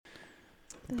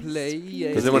play.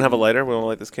 Does anyone have a lighter? We want to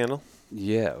light this candle?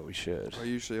 Yeah, we should. I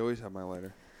usually always have my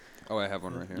lighter. Oh, I have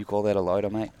one right here. You call that a lighter,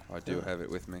 mate? I do have it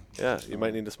with me. Yeah, you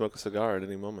might need to smoke a cigar at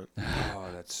any moment. Oh,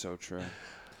 that's so true.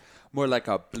 More like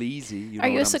a bleezy. You know Are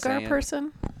you what a I'm cigar saying?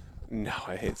 person? No,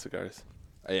 I hate cigars.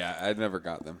 Yeah, I never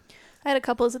got them. I had a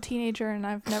couple as a teenager, and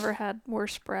I've never had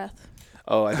worse breath.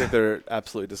 Oh, I think they're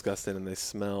absolutely disgusting, and they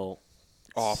smell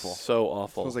Awful. so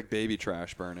awful. Smells like baby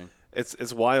trash burning.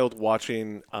 It's wild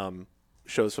watching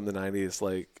shows from the 90s.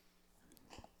 Like,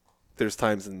 there's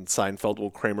times in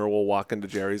Seinfeld Kramer will walk into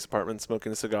Jerry's apartment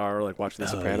smoking a cigar, or like watching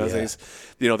The Sopranos. yeah. And he's,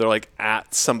 they're like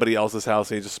at somebody else's house,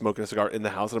 and he's just smoking a cigar in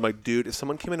the house. And I'm like, dude, if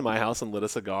someone came into my house and lit a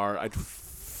cigar, I'd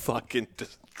fucking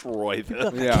destroy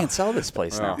them. I can't sell this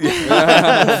place now.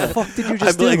 Yeah. What the fuck did you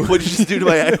just I'm do? like, what'd you just do to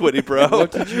my equity, bro?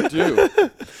 What did you do?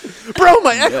 Bro,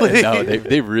 my equity. No,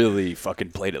 they really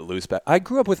fucking played it loose back. I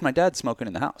grew up with my dad smoking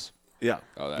in the house. Yeah.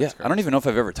 Oh, that's Yeah, crazy. I don't even know if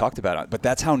I've ever talked about it, but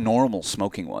that's how normal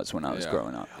smoking was when I was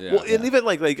growing up. Yeah. Well, and even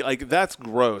like that's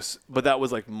gross, but that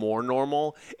was like more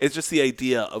normal. It's just the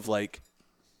idea of like,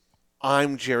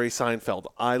 I'm Jerry Seinfeld.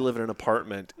 I live in an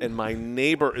apartment, and my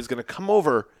neighbor is going to come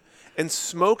over and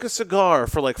smoke a cigar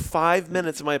for like 5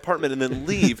 minutes in my apartment and then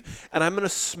leave, and I'm going to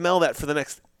smell that for the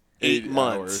next 8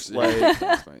 months. hours. Like, Yeah.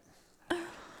 That's right.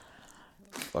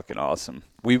 Fucking awesome.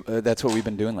 We that's what we've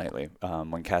been doing lately.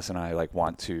 When Cass and I like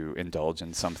want to indulge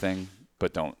in something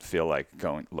but don't feel like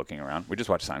looking around, we just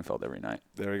watch Seinfeld every night.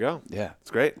 there we go. Yeah, It's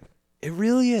great. it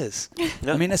really is.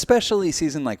 I mean, especially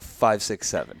season like 5, 6,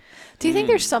 7. Do you think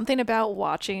there's something about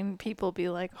watching people be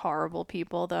like horrible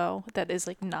people, though, that is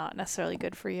like not necessarily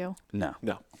good for you? No,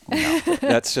 No.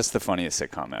 that's just the funniest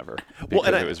sitcom ever because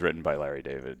and it was written by Larry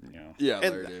David. Yeah,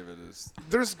 And- Larry David is.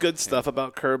 There's good stuff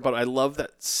about Curb, but I love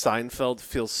that Seinfeld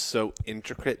feels so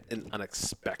intricate and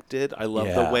unexpected. I love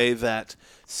the Yeah. way that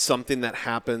something that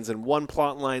happens in one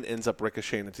plot line ends up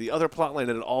ricocheting into the other plot line,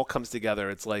 and it all comes together.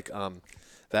 It's like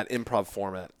that improv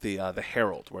format, the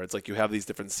Herald, where it's like you have these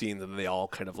different scenes and they all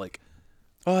kind of like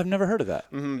Oh, I've never heard of that.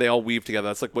 they all weave together.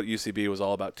 That's like what UCB was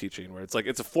all about teaching, where it's like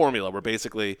it's a formula where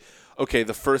basically, okay,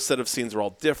 the first set of scenes are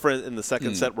all different, and the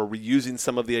second set we're reusing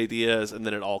some of the ideas, and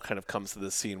then it all kind of comes to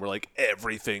this scene where like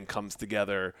everything comes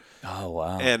together. Oh,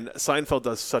 wow. And Seinfeld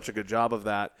does such a good job of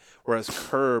that. Whereas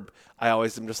Curb, I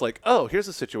always am just like, oh, here's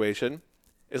a situation.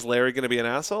 Is Larry going to be an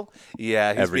asshole?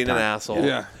 Yeah, he's Every being an time. asshole.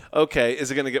 Yeah. Okay,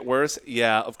 is it going to get worse?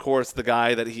 Yeah, of course. The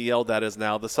guy that he yelled at is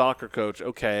now the soccer coach.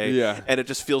 Okay. Yeah. And it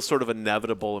just feels sort of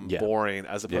inevitable and Yeah. boring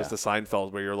as opposed Yeah. to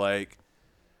Seinfeld where you're like,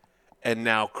 and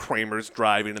now Kramer's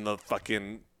driving and the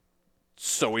fucking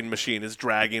sewing machine is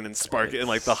dragging and sparking and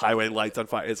like the highway lights on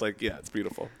fire. It's like, yeah, it's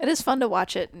beautiful. It is fun to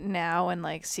watch it now and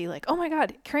like see like, oh my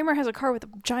God, Kramer has a car with a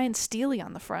giant Steely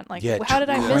on the front. Like, Yeah, how did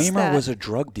I miss Kramer that? was a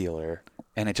drug dealer,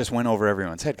 and it just went over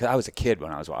everyone's head. Because I was a kid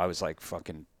when I was like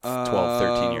fucking 12,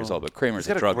 13 years old. But Kramer's He's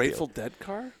got a a drug Grateful dealer. Dead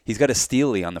car? He's got a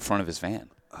Steely on the front of his van.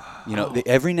 You know,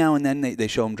 every now and then they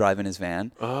show him driving his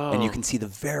van, and you can see the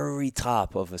very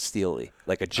top of a Steely,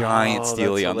 like a giant Oh,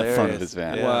 Steely that's on the front of hilarious. his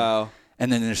van. Yeah. Wow.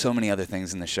 And then there's so many other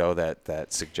things in the show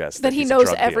that suggest That he he's knows a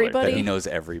drug dealer, everybody? that he knows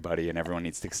everybody, and everyone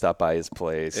needs to stop by his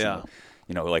place. Yeah. And,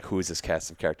 you know, like, who is this cast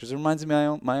of characters? It reminds me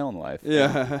of my own life.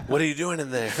 Yeah. What are you doing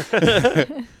in there?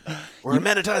 We're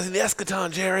monetizing the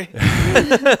eschaton, Jerry.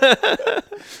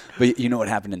 But you know what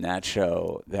happened in that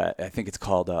show? That I think it's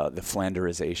called the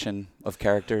Flanderization of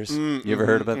characters. You ever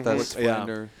heard about that? What's Yeah.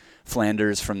 Flander?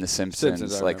 Flanders from The Simpsons,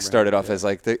 Simpsons, I like remember started him, off as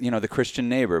like the Christian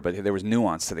neighbor, but there was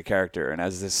nuance to the character. And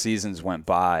as the seasons went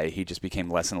by, he just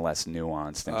became less and less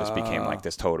nuanced, and just became like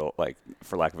this total, like,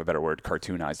 for lack of a better word,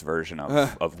 cartoonized version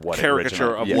of what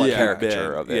Caricature original, of yeah, what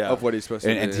caricature had of been. it. Yeah. Of what he's supposed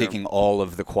to And do. taking all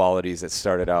of the qualities that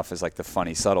started off as like the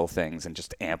funny, subtle things and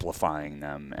just amplifying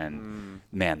them. And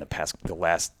man, the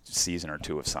last season or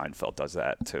two of Seinfeld does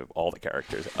that to all the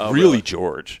characters. Oh, really, really?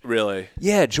 George. Really?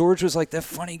 Yeah, George was like that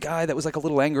funny guy that was like a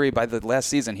little angry by the last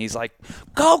season. He's like,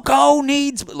 go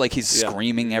needs, like he's Yeah.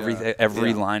 screaming every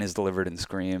Yeah. line is delivered in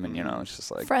scream, and you know it's just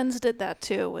like Friends did that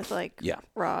too with like Yeah.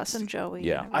 Ross and Joey.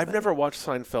 Yeah. and I've everybody. never watched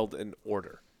Seinfeld in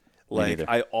order. Like, neither.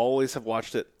 I always have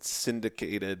watched it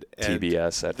syndicated. And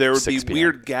TBS at there would 6 be p.m.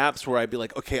 weird gaps where I'd be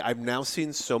like, okay, I've now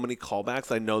seen so many callbacks.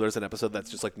 I know there's an episode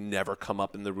that's just like never come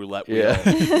up in the roulette wheel. Yeah.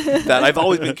 That I've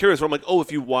always been curious. Where I'm like, oh,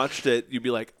 if you watched it, you'd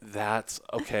be like, that's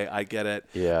okay, I get it.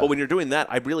 Yeah. But when you're doing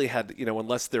that, I really had,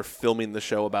 unless they're filming the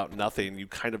show about nothing, you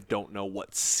kind of don't know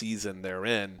what season they're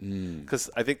in. Because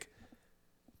I think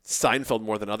Seinfeld,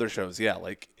 more than other shows,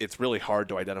 like it's really hard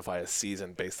to identify a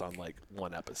season based on like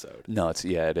one episode. No, it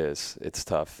is. It's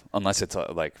tough unless it's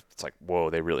like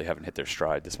whoa, they really haven't hit their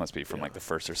stride. This must be from like the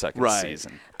first or second Right.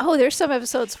 season. Oh, there's some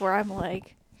episodes where I'm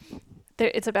like,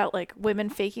 it's about like women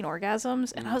faking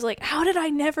orgasms, and I was like, how did I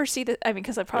never see that? I mean,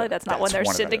 because probably that's not when they're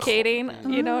one of those.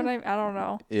 syndicating. You know what I don't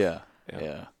know. Yeah.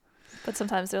 But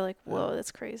sometimes they're like, whoa,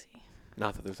 that's crazy.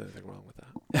 Not that there's anything wrong with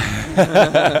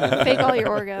that. Fake all your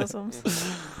orgasms.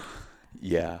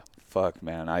 Yeah. Fuck,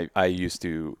 man. I used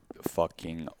to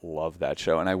fucking love that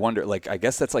show. And I wonder, like, I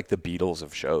guess that's like the Beatles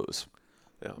of shows.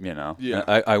 Yeah. You know?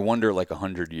 Yeah. I wonder, like,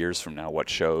 100 years from now, what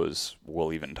shows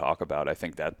we'll even talk about. I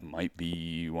think that might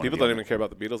be one People of the don't even care about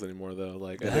the Beatles anymore, though.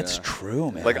 Like, That's true,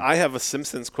 man. Like, I have a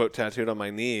Simpsons quote tattooed on my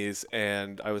knees,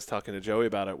 and I was talking to Joey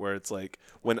about it, where it's like,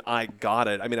 when I got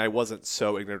it, I mean, I wasn't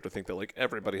so ignorant to think that, like,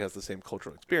 everybody has the same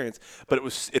cultural experience, but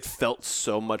it felt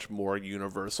so much more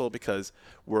universal because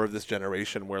we're of this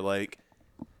generation where, like,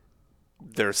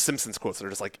 there's Simpsons quotes that are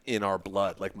just, like, in our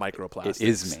blood, like microplastics. It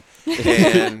is me.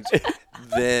 And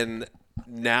then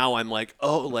now I'm like,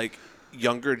 oh, like,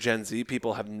 younger Gen Z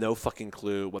people have no fucking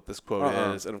clue what this quote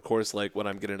is. And of course, like, when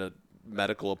I'm getting a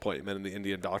medical appointment and the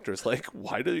Indian doctor is like,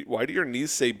 why do your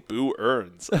knees say boo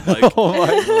earns? I'm like, Oh my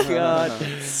God.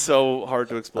 it's so hard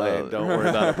to explain. Don't worry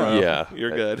about it, bro. Yeah.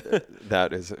 You're good.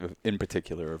 That is, in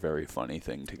particular, a very funny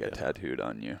thing to get tattooed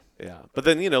on you. Yeah. But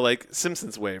then, like,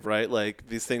 Simpsons wave, right? Like,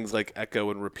 these things, like, echo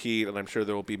and repeat, and I'm sure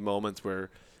there will be moments where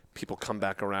people come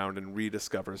back around and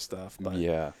rediscover stuff. But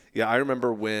Yeah, I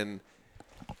remember when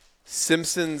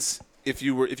Simpsons, if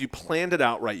you planned it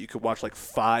out right, you could watch like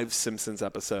 5 Simpsons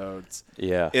episodes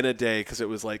in a day, because it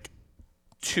was like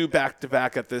 2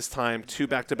 back-to-back at this time, 2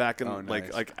 back-to-back, and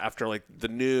like after like the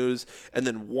news, and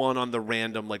then 1 on the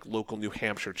random like local New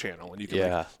Hampshire channel, and you could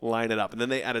like line it up. And then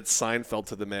they added Seinfeld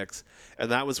to the mix,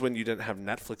 and that was when you didn't have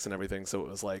Netflix and everything, so it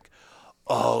was like,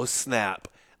 oh snap,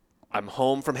 I'm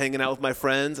home from hanging out with my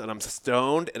friends, and I'm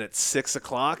stoned, and it's 6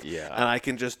 o'clock, and I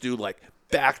can just do like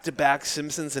back-to-back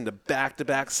Simpsons into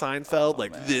back-to-back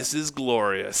Seinfeld. This is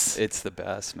glorious. it's the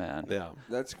best, man. Yeah.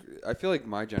 I feel like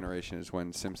my generation is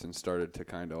when Simpsons started to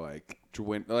kind of like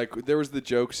there was the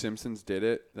joke Simpsons did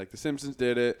it, like the Simpsons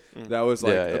did it. That was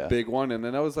like a big one, and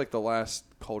then that was like the last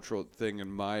cultural thing in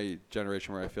my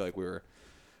generation where I feel like we were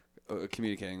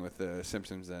communicating with the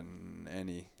Simpsons in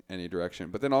any direction.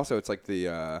 But then also it's like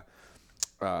the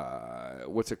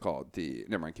what's it called?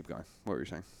 Never mind. Keep going. What were you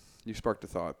saying? You sparked a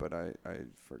thought, but I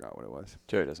forgot what it was.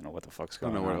 Joey doesn't know what the fuck's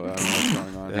going on. I don't know what's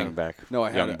going on. Hang back. No,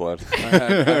 I had Young it. blood.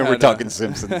 I We're talking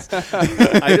Simpsons. that's what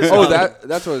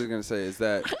I was going to say, is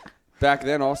that back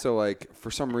then also, like, for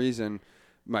some reason,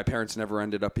 my parents never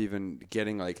ended up even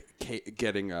getting like the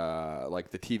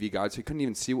TV guide, so you couldn't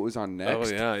even see what was on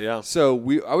next. Oh yeah. So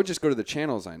I would just go to the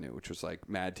channels I knew, which was like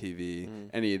Mad TV,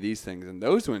 any of these things, and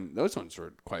those ones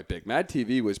were quite big. Mad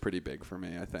TV was pretty big for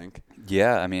me, I think.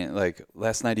 Yeah, I mean, like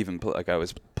last night, even I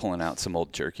was pulling out some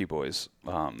old Jerky Boys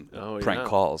prank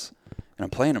calls, and I'm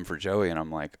playing them for Joey, and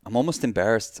I'm like, I'm almost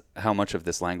embarrassed how much of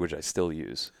this language I still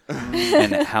use,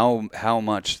 and how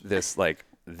much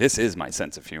this is my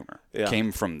sense of humor. Yeah.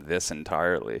 Came from this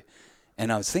entirely.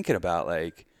 And I was thinking about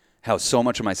like how so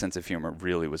much of my sense of humor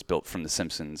really was built from The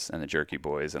Simpsons and the Jerky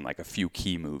Boys and like a few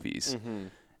key movies.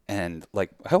 And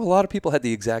like how a lot of people had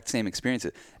the exact same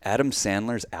experiences. Adam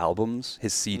Sandler's albums,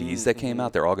 his CDs that came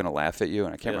out, They're All Gonna Laugh at You,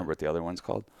 and I can't remember what the other one's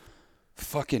called,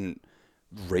 fucking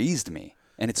raised me.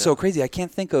 And it's so crazy. I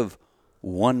can't think of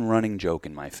one running joke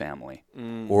in my family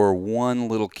or one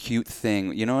little cute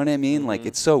thing. You know what I mean? Like,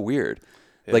 it's so weird.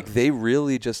 Yeah. Like, they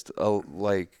really just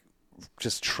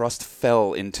trust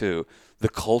fell into the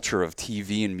culture of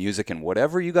TV and music, and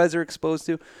whatever you guys are exposed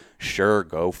to, sure,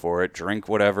 go for it. Drink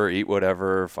whatever, eat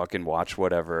whatever, fucking watch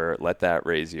whatever. Let that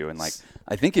raise you. And, like,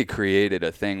 I think it created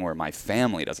a thing where my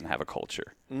family doesn't have a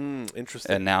culture.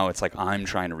 Interesting. And now it's like I'm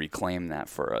trying to reclaim that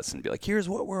for us and be like, here's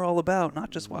what we're all about,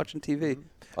 not just watching TV.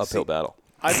 Uphill battle.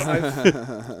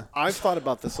 I've thought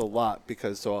about this a lot,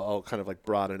 because so I'll kind of like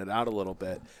broaden it out a little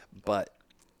bit, but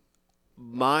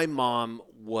my mom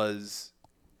was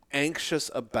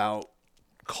anxious about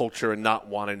culture and not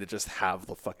wanting to just have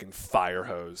the fucking fire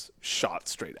hose shot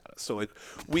straight at us. So like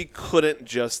we couldn't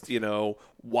just,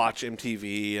 watch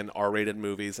MTV and R-rated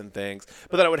movies and things.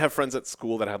 But then I would have friends at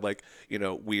school that had like,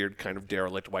 weird kind of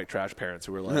derelict white trash parents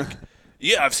who were like,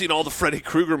 yeah, I've seen all the Freddy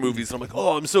Krueger movies. And I'm like,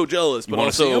 oh, I'm so jealous. But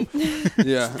also,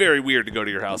 it's very weird to go to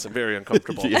your house and very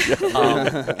uncomfortable.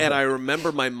 And I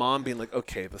remember my mom being like,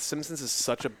 okay, The Simpsons is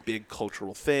such a big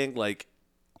cultural thing. Like,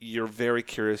 you're very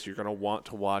curious. You're going to want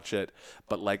to watch it.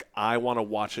 But, like, I want to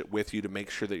watch it with you to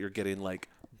make sure that you're getting, like,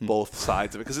 both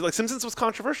sides of it. Because, like, Simpsons was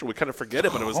controversial. We kind of forget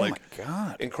it, but it was,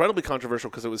 incredibly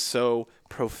controversial because it was so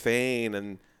profane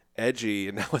and edgy,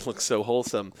 and now it looks so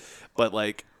wholesome. But,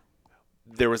 like,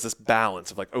 there was this balance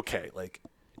of like, okay, like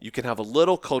you can have a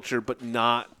little culture, but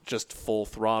not just full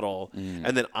throttle.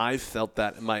 And then I felt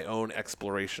that in my own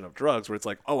exploration of drugs, where it's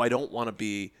like, oh, I don't want to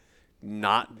be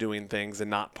not doing things and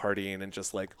not partying and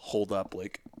just like hold up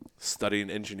like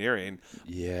studying engineering.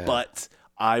 Yeah. But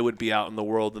I would be out in the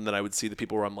world, and then I would see the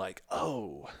people where I'm like,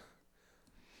 oh,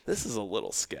 this is a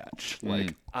little sketch.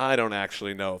 Like, I don't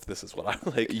actually know if this is what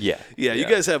I'm like. Yeah. You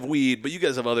guys have weed, but you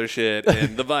guys have other shit,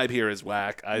 and the vibe here is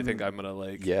whack. I think I'm gonna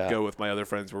like go with my other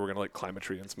friends where we're gonna like climb a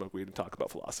tree and smoke weed and talk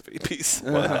about philosophy. Peace.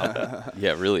 Yeah,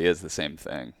 it really is the same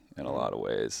thing in a lot of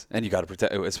ways. And you got to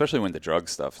protect, especially when the drug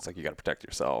stuff, it's like you got to protect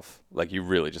yourself. Like, you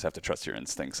really just have to trust your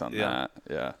instincts on that.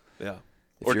 Yeah.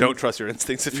 Or don't trust your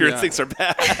instincts if your instincts are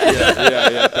bad.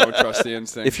 Don't trust the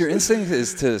instincts. If your instinct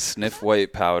is to sniff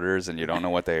white powders and you don't know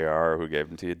what they are or who gave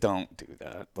them to you, don't do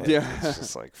that. Like, it's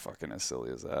just like fucking as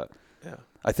silly as that. Yeah.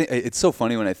 I think it's so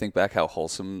funny when I think back how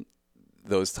wholesome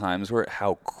those times were,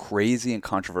 how crazy and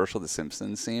controversial The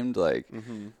Simpsons seemed. Like,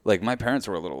 like my parents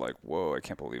were a little like, whoa, I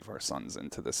can't believe our son's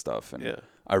into this stuff. And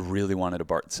I really wanted a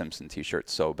Bart Simpson t-shirt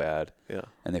so bad. Yeah.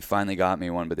 And they finally got me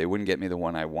one, but they wouldn't get me the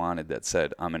one I wanted that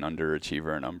said, I'm an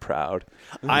underachiever and I'm proud.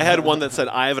 I had one that said,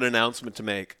 I have an announcement to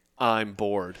make. I'm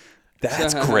bored.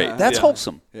 That's great. That's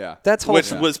wholesome. Yeah. That's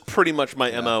wholesome. Which was pretty much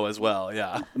my MO as well.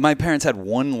 Yeah. My parents had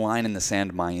one line in the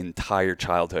sand my entire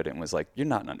childhood and was like, you're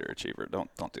not an underachiever.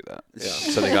 Don't do that. Yeah.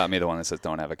 So they got me the one that says,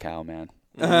 don't have a cow, man.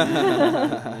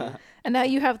 And now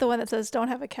you have the one that says, don't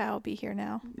have a cow, be here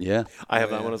now. Yeah. I have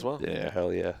that one as well. Yeah,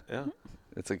 hell yeah. Yeah.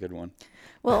 It's a good one.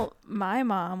 Well, my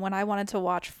mom, when I wanted to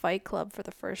watch Fight Club for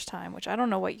the first time, which I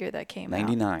don't know what year that came out.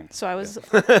 99. So I was...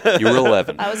 You were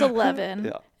 11. I was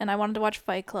 11, and I wanted to watch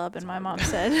Fight Club, and my mom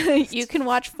said, you can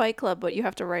watch Fight Club, but you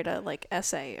have to write a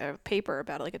essay or paper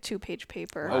about it, like a 2-page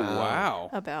paper. Oh,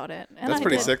 wow. About it. And That's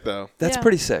pretty sick, though. That's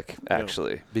pretty sick,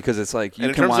 actually, because it's like you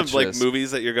and can watch in terms of like this. movies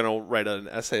that you're going to write an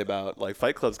essay about, like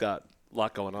Fight Club's got a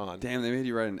lot going on. Damn, they made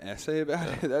you write an essay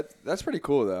about it? That's pretty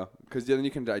cool, though, because then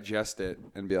you can digest it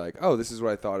and be like, oh, this is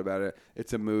what I thought about it.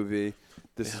 It's a movie.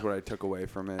 This is what I took away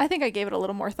from it. I think I gave it a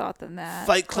little more thought than that.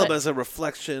 Fight Club as a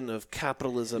reflection of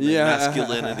capitalism and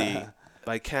masculinity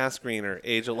by Cass Greener,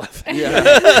 age 11.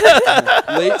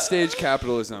 Late stage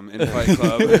capitalism in Fight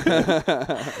Club.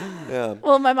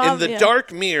 Well, my mom... In the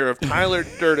dark mirror of Tyler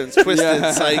Durden's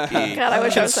twisted psyche, God, I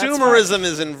wish I was that consumerism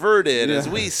is inverted as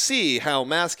we see how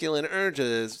masculine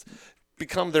urges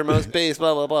become their most base,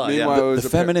 blah, blah, blah. Meanwhile, the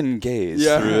feminine gaze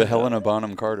through Helena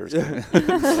Bonham Carter's.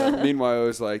 Meanwhile, I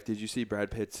was like, did you see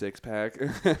Brad Pitt's 6-pack?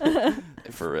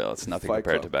 For real, it's nothing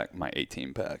compared to my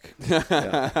 18-pack.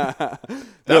 That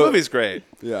movie's great.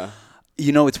 Yeah.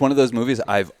 You know, it's one of those movies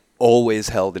I've always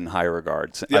held in high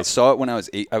regards. I saw it when I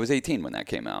was 18 when that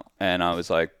came out, and I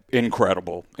was like,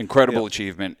 incredible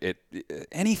achievement.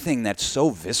 Anything that's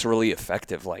so viscerally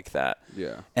effective like that.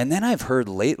 Yeah. And then I've heard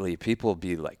lately people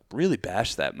be like, really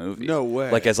bash that movie. No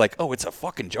way. Like, as like, oh, it's a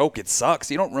fucking joke. It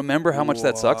sucks. You don't remember how much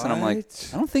that sucks? And I'm like,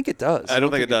 I don't think it does. I don't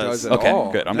think it does at okay,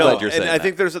 all. Good. I'm glad you're saying and I that.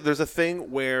 think there's a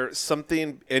thing where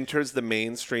something enters the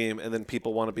mainstream and then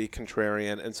people want to be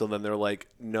contrarian, and so then they're like,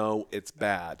 no, it's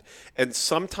bad. And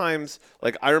sometimes,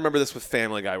 like, I remember this with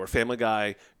Family Guy, where Family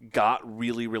Guy got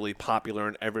really, really popular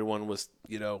and everyone was,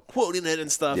 quoting it and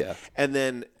stuff. Yeah. And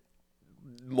then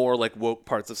more like woke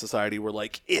parts of society were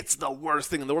like, it's the worst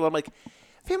thing in the world. I'm like,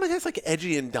 Family Guy's like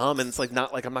edgy and dumb, and it's like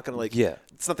not like I'm not gonna like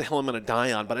it's not the hill I'm gonna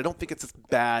die on, but I don't think it's as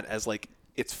bad as like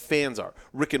its fans are.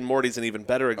 Rick and Morty's an even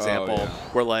better example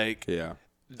where like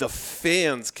the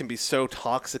fans can be so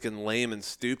toxic and lame and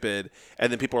stupid, and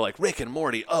then people are like, Rick and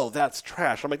Morty, oh, that's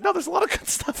trash. I'm like, no, there's a lot of good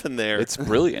stuff in there. It's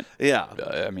brilliant.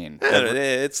 I mean,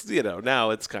 it's now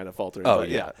it's kind of faltering. Oh, but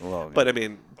yeah. Well, but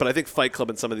I think Fight Club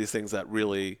and some of these things that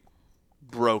really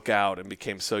broke out and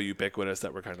became so ubiquitous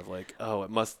that we're kind of like, oh, it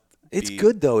must. It's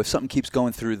good, though, if something keeps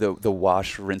going through the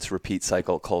wash, rinse, repeat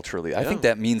cycle culturally. I think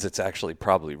that means it's actually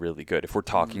probably really good. If we're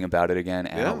talking about it again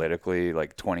analytically,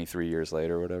 like 23 years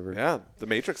later or whatever. Yeah, The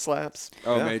Matrix slaps.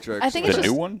 Oh, Matrix. I think the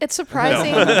new one? It's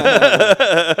surprising.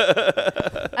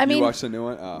 I mean, you watched the new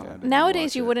one? Oh,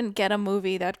 nowadays you wouldn't get a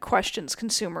movie that questions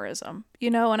consumerism,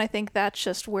 and I think that's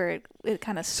just where it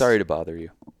kind of... Sorry to bother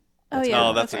you.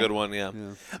 That's a good one, yeah.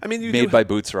 I mean, made by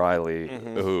Boots Riley,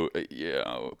 who,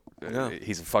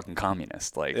 he's a fucking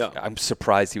communist. Like, I'm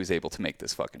surprised he was able to make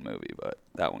this fucking movie, but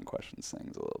that one questions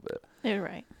things a little bit. You're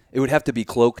right. It would have to be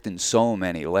cloaked in so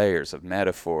many layers of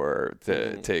metaphor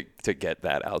to get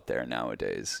that out there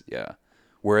nowadays. Yeah.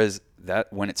 Whereas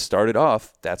that when it started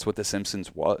off, that's what The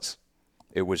Simpsons was.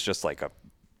 It was just like a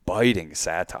biting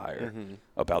satire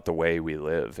about the way we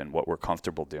live and what we're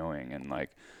comfortable doing, and like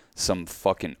some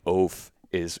fucking oaf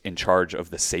is in charge of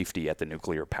the safety at the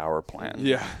nuclear power plant.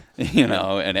 Yeah. You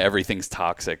know, and everything's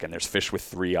toxic, and there's fish with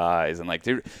 3 eyes, and like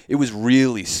it was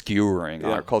really skewering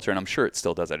our culture, and I'm sure it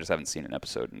still does. I just haven't seen an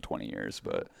episode in 20 years,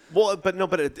 but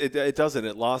it doesn't.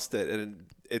 It lost it, and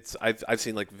I've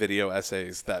seen like video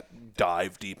essays that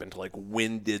dive deep into like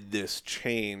when did this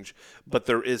change, but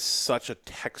there is such a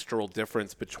textural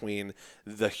difference between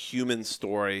the human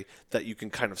story that you can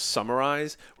kind of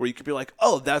summarize, where you could be like,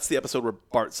 oh, that's the episode where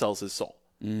Bart sells his soul.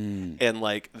 And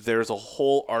like there's a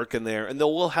whole arc in there, and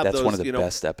we'll have That's those one of the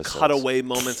best episodes. cutaway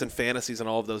moments and fantasies and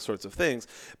all of those sorts of things,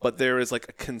 but there is like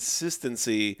a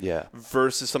consistency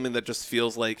versus something that just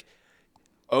feels like,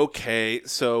 okay,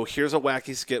 so here's a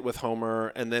wacky skit with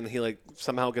Homer, and then he like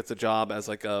somehow gets a job as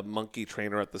like a monkey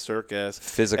trainer at the circus,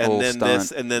 physical and then stunt,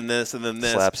 this, and then this, and then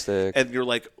this, slapstick, and you're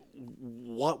like,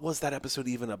 what was that episode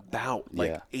even about?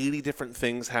 Like 80 different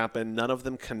things happen, none of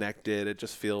them connected. It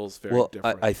just feels very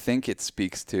different. I think it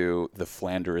speaks to the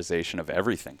Flanderization of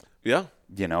everything. Yeah.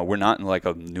 You know, we're not in like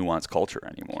a nuanced culture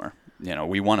anymore. You know,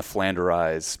 we want to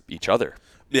Flanderize each other.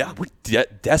 Yeah. We're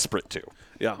desperate to.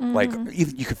 Yeah. Like,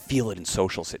 even you could feel it in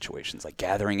social situations, like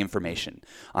gathering information.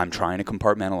 I'm trying to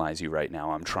compartmentalize you right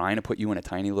now. I'm trying to put you in a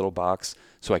tiny little box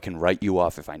so I can write you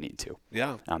off if I need to.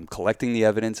 Yeah. I'm collecting the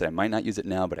evidence, and I might not use it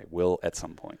now, but I will at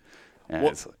some point.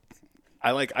 And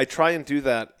I try and do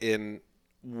that in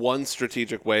one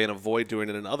strategic way and avoid doing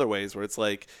it in other ways, where it's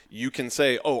like you can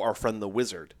say, oh, our friend the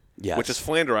wizard. Yes. Which is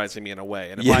Flanderizing me in a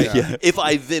way. And if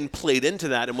I then played into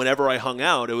that, and whenever I hung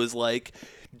out, it was like,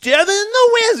 Devin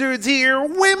the Wizard's here,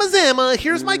 Whamazama,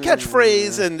 here's my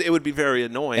catchphrase, and it would be very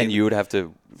annoying. And you would have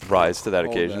to rise to that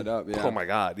occasion. That up, yeah. Oh my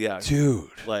God, yeah. Dude.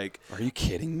 Like, are you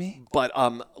kidding me? But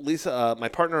Lisa, my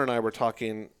partner and I were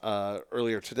talking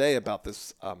earlier today about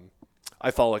this.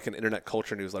 I follow like an internet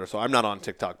culture newsletter, so I'm not on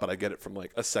TikTok, but I get it from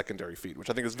like a secondary feed, which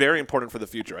I think is very important for the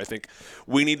future. I think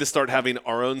we need to start having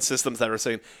our own systems that are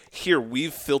saying, here,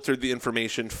 we've filtered the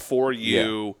information for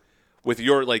you. Yeah. With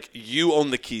your, like, you own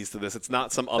the keys to this. It's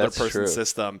not some other person's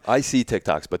system. I see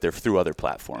TikToks, but they're through other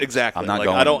platforms. Exactly. I'm not like,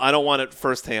 going... I don't want it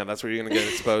firsthand. That's where you're going to get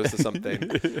exposed to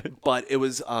something. But it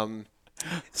was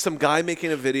some guy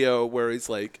making a video where he's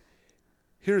like,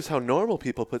 here's how normal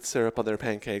people put syrup on their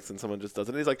pancakes, and someone just does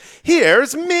it. And he's like,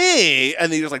 here's me!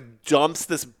 And he just, like, dumps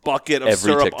this bucket of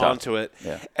syrup TikTok onto it.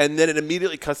 Yeah. And then it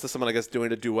immediately cuts to someone, I guess,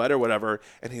 doing a duet or whatever.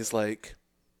 And he's like,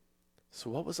 so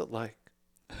what was it like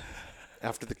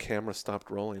after the camera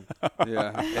stopped rolling?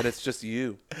 Yeah. And it's just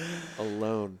you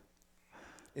alone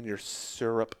in your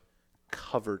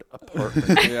syrup-covered apartment.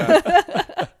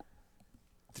 Yeah.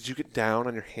 Did you get down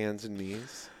on your hands and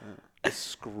knees to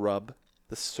scrub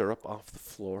the syrup off the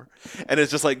floor? And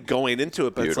it's just like going into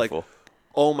it, but beautiful. It's like,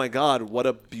 oh my God, what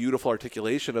a beautiful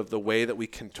articulation of the way that we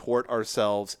contort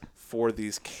ourselves for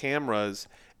these cameras.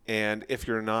 And if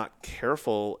you're not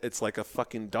careful, it's like a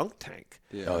fucking dunk tank.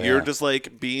 Yeah. Oh, you're just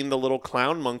like being the little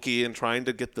clown monkey and trying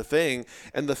to get the thing,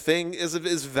 and the thing is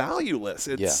valueless.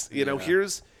 It's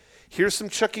here's some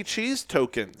Chuck E. Cheese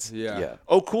tokens. Yeah.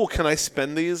 Oh, cool. Can I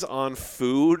spend these on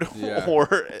food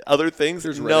or other things?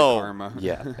 There's no. karma.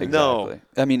 Yeah, exactly. No.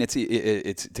 I mean, it's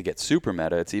to get super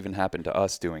meta. It's even happened to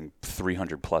us doing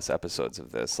 300 plus episodes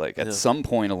of this. Like at some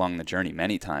point along the journey,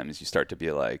 many times you start to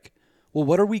be like, well,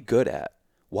 what are we good at?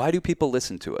 Why do people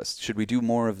listen to us? Should we do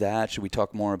more of that? Should we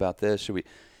talk more about this? Should we?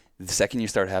 The second you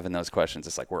start having those questions,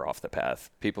 it's like we're off the path.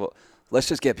 Let's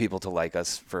just get people to like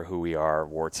us for who we are,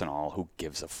 warts and all. Who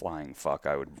gives a flying fuck?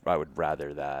 I would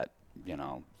rather that,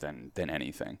 than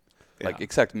anything. Yeah. Like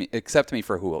accept me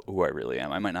for who I really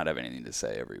am. I might not have anything to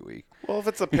say every week. Well, if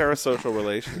it's a parasocial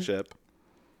relationship,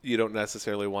 you don't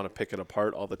necessarily want to pick it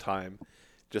apart all the time.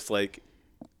 Just like,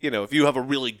 if you have a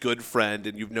really good friend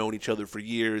and you've known each other for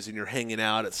years and you're hanging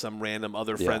out at some random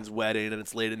other friend's wedding and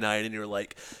it's late at night and you're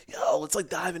like, yo, let's like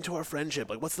dive into our friendship.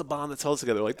 Like, what's the bond that's held us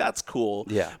together? Like, that's cool.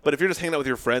 Yeah. But if you're just hanging out with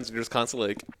your friends and you're just constantly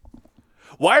like,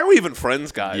 why are we even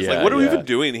friends, guys? Like, what are we even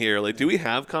doing here? Like, do we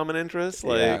have common interests?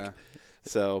 Like,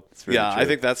 so, I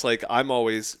think that's like, I'm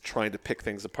always trying to pick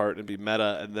things apart and be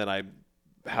meta, and then I'm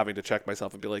having to check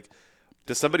myself and be like,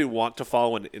 does somebody want to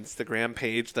follow an Instagram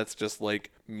page that's just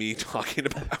like me talking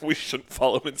about how we shouldn't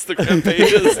follow Instagram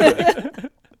pages?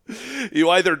 You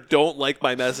either don't like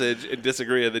my message and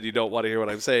disagree, and then you don't want to hear what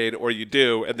I'm saying, or you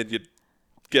do, and then you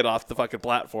get off the fucking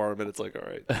platform, and it's like, all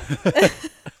right.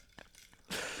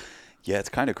 Yeah, it's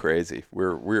kind of crazy.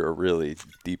 We're really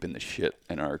deep in the shit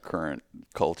in our current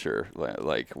culture.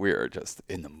 Like we are just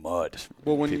in the mud.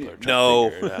 Well, when people you are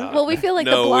trying to figure it out. Well, we feel like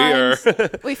the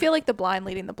blind. We feel like the blind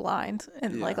leading the blind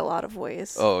in like a lot of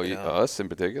ways. Oh, us in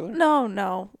particular?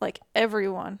 No, like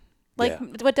everyone.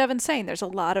 Like what Devin's saying, there's a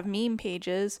lot of meme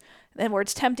pages and where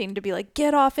it's tempting to be like,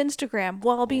 get off Instagram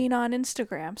while being on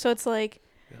Instagram. So it's like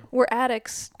we're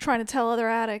addicts trying to tell other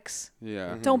addicts,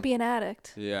 don't be an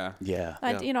addict. Yeah.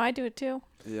 I do it too.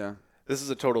 Yeah. This is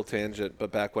a total tangent,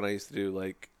 but back when I used to do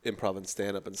like improv and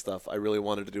stand-up and stuff, I really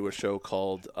wanted to do a show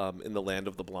called In the Land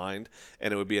of the Blind,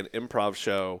 and it would be an improv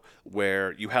show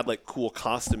where you had like cool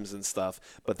costumes and stuff,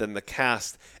 but then the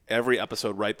cast, every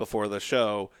episode right before the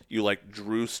show, you like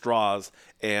drew straws,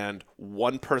 and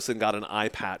one person got an eye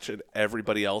patch and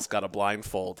everybody else got a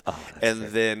blindfold. And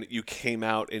then you came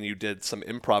out and you did some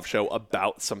improv show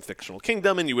about some fictional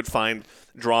kingdom, and you would find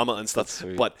drama and stuff,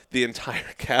 but the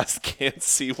entire cast can't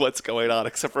see what's going on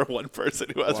except for one person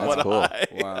who has one eye.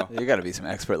 Wow. You got to be some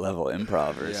expert level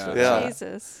improvers.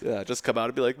 Jesus. Yeah, just come out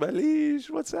and be like, my liege,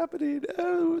 what's happening?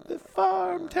 Oh, the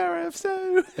farm tariffs.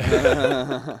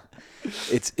 Oh.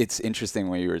 It's interesting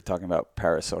when you were talking about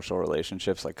parasocial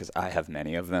relationships, like, because I have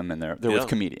many of them, and they're with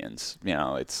comedians. You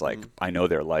know, it's like I know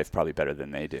their life probably better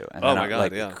than they do. And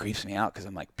it creeps me out because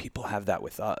I'm like, people have that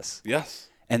with us. Yes.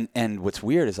 And what's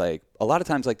weird is like a lot of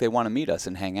times like they want to meet us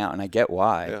and hang out, and I get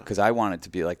why, because I wanted to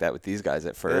be like that with these guys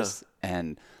at first,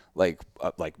 and like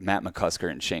Matt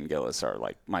McCusker and Shane Gillis are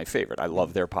like my favorite. I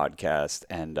love their podcast,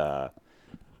 and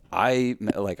I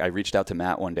reached out to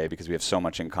Matt one day because we have so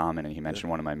much in common, and he mentioned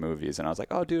one of my movies, and I was like,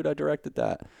 oh, dude, I directed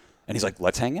that. And he's like,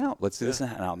 let's hang out. Let's do this.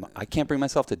 And I can't bring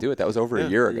myself to do it. That was over a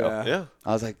year ago. Yeah.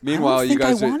 I was like, Meanwhile,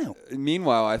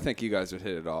 I think you guys would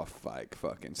hit it off like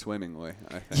fucking swimmingly.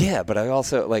 I think. Yeah, but I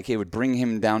also like it would bring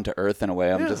him down to earth in a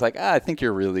way. I'm just like, I think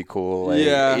you're really cool. Like,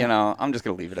 you know, I'm just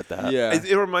gonna leave it at that. Yeah.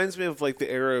 It reminds me of like the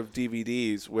era of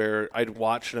DVDs where I'd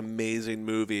watch an amazing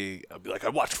movie. I'd be like, I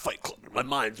watched Fight Club. My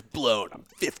mind's blown. I'm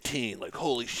 15. Like,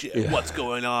 holy shit, what's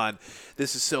going on?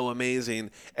 This is so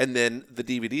amazing. And then the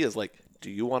DVD is like, do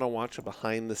you want to watch a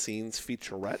behind-the-scenes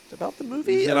featurette about the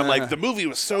movie? And I'm like, the movie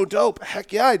was so dope.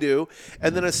 Heck yeah, I do.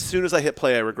 And then as soon as I hit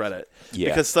play, I regret it. Yeah.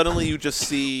 Because suddenly you just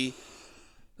see,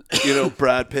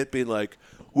 Brad Pitt being like,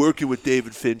 working with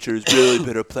David Fincher is really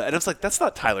better play. And it's like, that's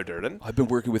not Tyler Durden. I've been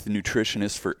working with a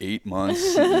nutritionist for 8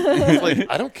 months. Like,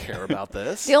 I don't care about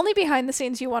this. The only behind the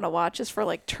scenes you want to watch is for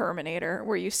like Terminator,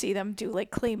 where you see them do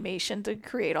like claymation to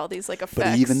create all these like effects.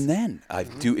 But even then,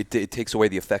 it takes away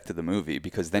the effect of the movie,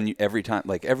 because then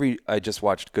I just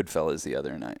watched Goodfellas the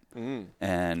other night,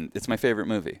 and it's my favorite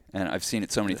movie, and I've seen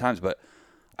it so many times, but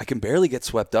I can barely get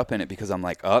swept up in it because I'm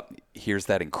like, here's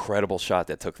that incredible shot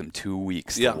that took them 2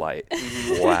 weeks to light.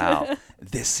 Wow.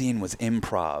 This scene was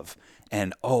improv.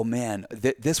 And, oh, man,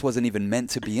 this wasn't even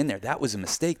meant to be in there. That was a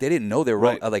mistake. They didn't know they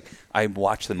were like, I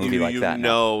watched the movie like that.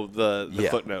 The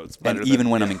footnotes. And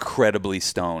even when I'm incredibly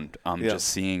stoned, I'm just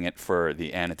seeing it for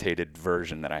the annotated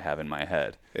version that I have in my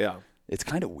head. Yeah. It's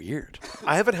kind of weird.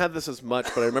 I haven't had this as much,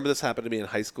 but I remember this happened to me in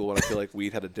high school, and I feel like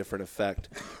weed had a different effect,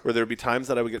 where there would be times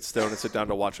that I would get stoned and sit down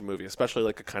to watch a movie, especially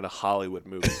like a kind of Hollywood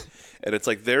movie. And it's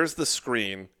like, there's the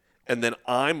screen, and then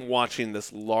I'm watching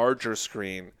this larger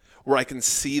screen where I can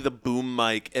see the boom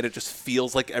mic, and it just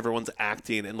feels like everyone's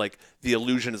acting, and like the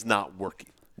illusion is not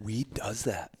working. Weed does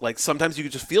that. Like sometimes you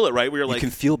can just feel it, right? Where you're like, you can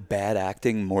feel bad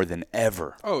acting more than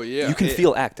ever. Oh, yeah. You can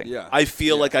feel acting. Yeah. I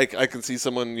feel like I can see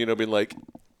someone, being like,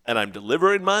 and I'm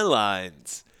delivering my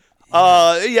lines.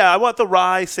 I want the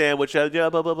rye sandwich. Blah,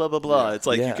 blah, blah, blah, blah. It's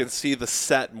like you can see the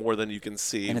set more than you can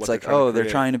see. And it's what like, they're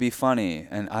trying to be funny.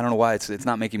 And I don't know why it's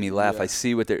not making me laugh. I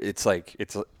see what it's like.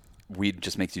 Weed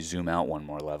just makes you zoom out one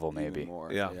more level, maybe.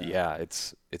 Yeah,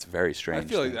 it's very strange. I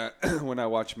feel like that when I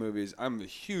watch movies. I'm a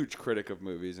huge critic of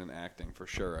movies and acting for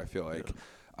sure. I feel like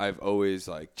I've always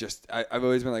I've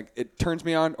always been like, it turns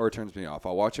me on or it turns me off.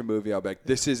 I'll watch a movie, I'll be like,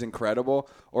 this is incredible,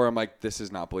 or I'm like, this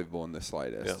is not believable in the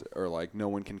slightest, or like, no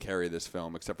one can carry this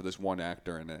film except for this one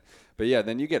actor in it. But yeah,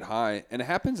 then you get high, and it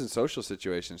happens in social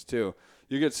situations too.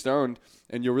 You get stoned,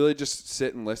 and you'll really just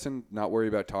sit and listen, not worry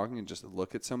about talking, and just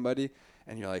look at somebody,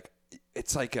 and you're like,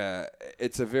 it's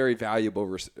a very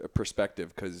valuable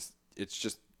perspective, because it's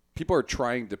just, people are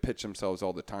trying to pitch themselves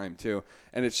all the time too,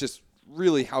 and it's just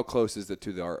really how close is it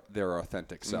to their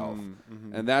authentic self.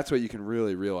 And that's what you can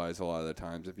really realize a lot of the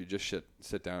times if you just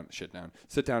sit down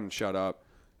and shut up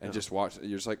and just watch.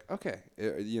 You're just like, okay,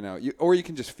 or you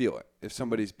can just feel it if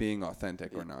somebody's being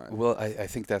authentic or not. Well, I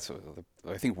think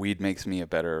I think weed makes me a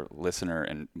better listener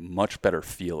and much better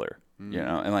feeler.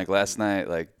 And like last night,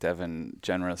 like Devin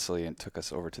generously took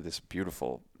us over to this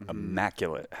beautiful,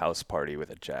 immaculate house party with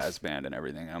a jazz band and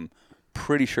everything. I'm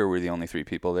pretty sure we're the only 3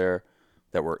 people there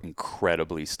that were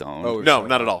incredibly stoned. Oh, no,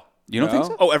 not at all. You don't think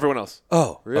so? Oh, everyone else.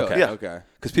 Oh, really? Okay. Yeah. Okay.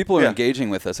 Because people are engaging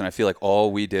with us, and I feel like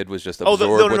all we did was just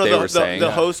absorb what they were saying.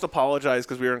 The host apologized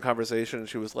because we were in conversation, and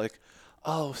she was like,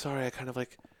 "Oh, sorry, I kind of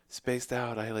like spaced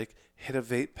out. I like hit a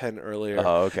vape pen earlier.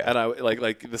 Oh, okay. And I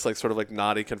like this like sort of like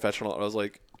naughty confessional. I was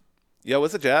like, yeah, it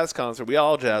was a jazz concert. We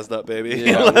all jazzed up, baby.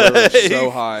 Yeah, we were so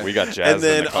high. We got jazz and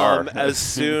then, in the car. as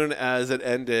soon as it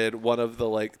ended, one of the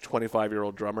like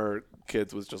 25-year-old drummer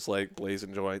kids was just like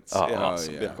blazing joints. Oh, yeah.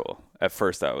 awesome. Yeah. Cool. At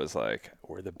first, I was like,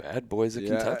 "We're the bad boys of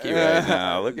Kentucky right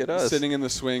now. Look at us sitting in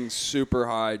the swing, super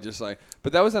high, just like."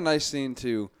 But that was a nice scene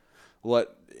to let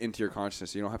into your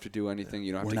consciousness. You don't have to do anything.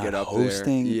 You don't have to get up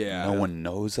hosting. there. Yeah, no one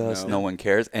knows us. No one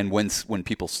cares. And when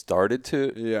people started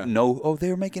to know, oh,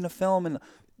 they were making a film and.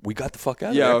 We got the fuck out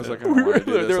of there. Yeah, I was like,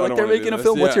 they're making a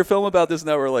film. What's your film about this?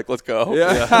 Now we're like, let's go.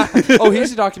 Yeah. Oh,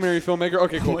 he's a documentary filmmaker.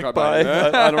 Okay, cool. Like, bye.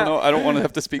 I don't know. I don't want to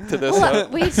have to speak to this. Well,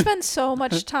 we spend so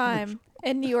much time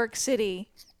in New York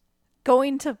City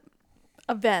going to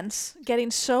events, getting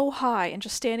so high, and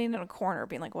just standing in a corner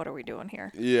being like, what are we doing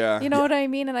here? Yeah. You know what I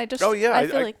mean? And I just, I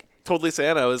feel like. Totally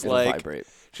Santa was like, vibrate.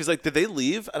 She's like, did they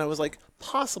leave? And I was like,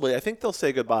 possibly. I think they'll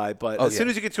say goodbye. But as soon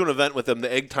as you get to an event with them,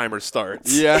 the egg timer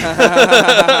starts.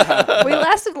 Yeah. We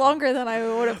lasted longer than I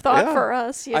would have thought for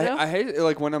us, you know? I hate it,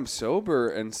 like, when I'm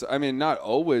sober, and I mean, not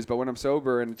always, but when I'm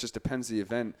sober, and it just depends the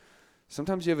event,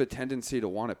 sometimes you have a tendency to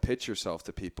want to pitch yourself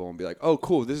to people and be like, oh,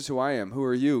 cool, this is who I am. Who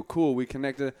are you? Cool, we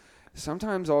connected.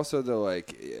 Sometimes also, though,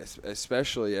 like,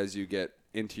 especially as you get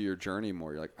into your journey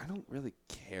more, you're like, I don't really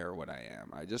care what I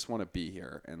am. I just want to be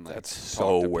here and like. That's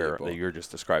so where you're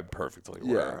just described perfectly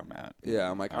where I'm at.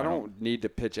 Yeah, I'm like, I don't need to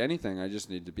pitch anything. I just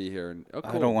need to be here. And cool.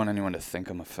 I don't want anyone to think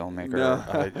I'm a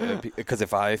filmmaker. Because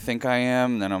if I think I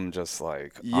am, then I'm just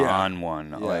like on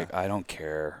one. Yeah. Like I don't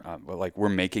care. But like we're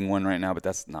making one right now, but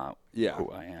that's not who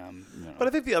I am. You know? But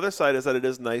I think the other side is that it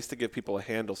is nice to give people a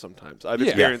handle sometimes. I've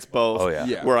experienced both. Oh,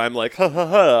 yeah. Where I'm like, ha ha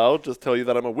ha, I'll just tell you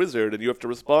that I'm a wizard and you have to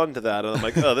respond to that. And I'm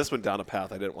like, oh, this went down a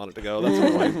path I didn't want it to go. That's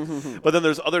annoying. But then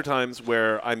there's other times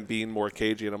where I'm being more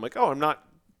cagey and I'm like, oh, I'm not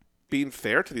being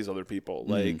fair to these other people.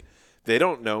 Like, they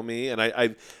don't know me. And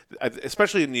I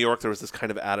especially in New York, there was this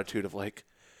kind of attitude of like,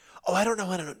 oh, I don't know.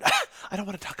 I don't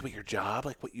want to talk about your job,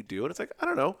 like what you do. And it's like, I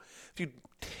don't know. If you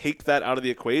take that out of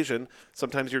the equation,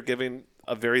 sometimes you're giving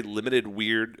a very limited,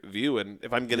 weird view. And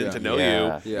if I'm getting to know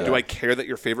you, do I care that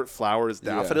your favorite flower is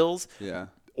daffodils? Yeah.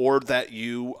 Or that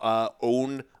you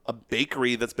own a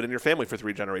bakery that's been in your family for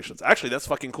 3 generations? Actually, that's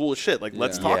fucking cool as shit. Like,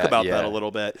 let's talk about that a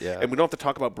little bit. Yeah. And we don't have to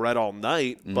talk about bread all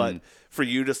night, but for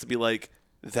you just to be like,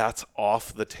 that's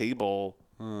off the table.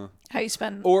 How you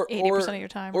spend 80% of your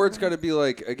time. Or it's got to be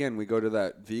like, again, we go to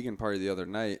that vegan party the other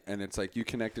night, and it's like you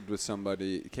connected with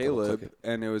somebody, Caleb,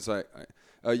 and it was like,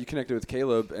 you connected with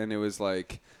Caleb, and it was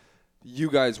like,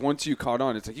 you guys, once you caught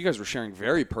on, it's like you guys were sharing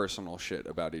very personal shit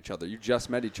about each other. You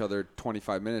just met each other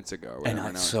 25 minutes ago. And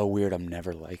it's so weird. I'm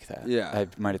never like that. Yeah. I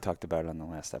might have talked about it on the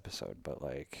last episode, but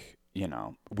like, you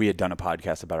know, we had done a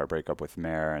podcast about our breakup with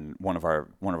Mare, and one of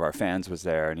our fans was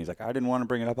there, and he's like, I didn't want to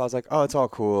bring it up. I was like, oh, it's all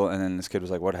cool. And then this kid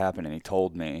was like, what happened? And he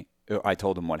told me. I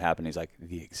told him what happened. He's like,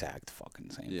 the exact fucking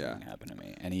same thing happened to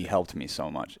me. And he helped me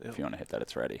so much. If you want to hit that,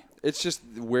 it's ready. It's just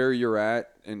where you're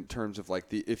at in terms of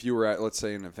like if you were at, let's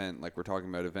say, an event, like we're talking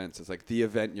about events, it's like the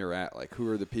event you're at, like who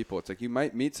are the people? It's like you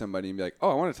might meet somebody and be like, oh,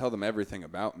 I want to tell them everything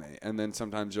about me. And then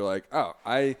sometimes you're like, oh,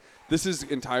 this is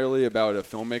entirely about a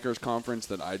filmmakers conference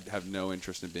that I have no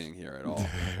interest in being here at all.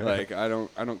 Like I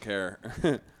don't care.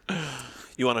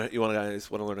 You guys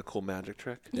want to learn a cool magic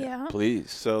trick? Yeah. Please.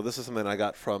 So this is something I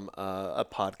got from a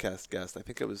podcast guest. I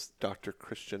think it was Dr.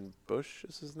 Christian Bush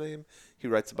is his name. He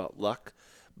writes about luck,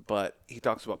 but he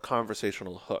talks about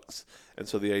conversational hooks. And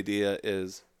so the idea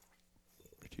is...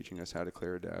 You're teaching us how to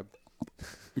clear a dab.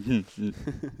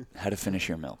 How to finish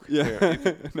your milk. Yeah.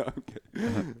 No, I'm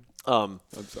kidding. I'm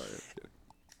sorry.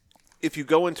 If you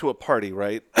go into a party,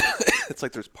 right, it's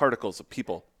like there's particles of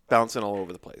people bouncing all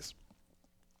over the place.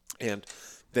 And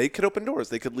they could open doors.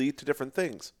 They could lead to different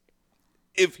things.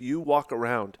 If you walk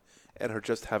around and are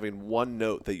just having one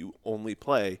note that you only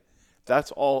play,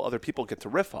 that's all other people get to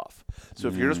riff off. So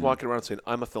if you're just walking around saying,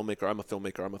 I'm a filmmaker, I'm a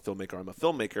filmmaker, I'm a filmmaker, I'm a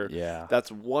filmmaker,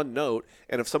 that's one note.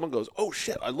 And if someone goes, oh,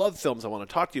 shit, I love films, I want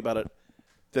to talk to you about it,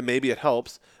 then maybe it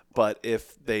helps. But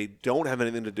if they don't have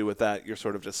anything to do with that, you're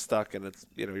sort of just stuck, and it's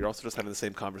you're also just having the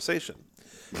same conversation.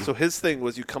 So his thing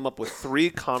was you come up with 3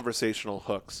 conversational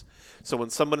hooks. So when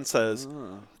someone says,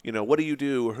 what do you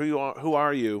do? Who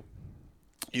are you?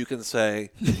 You can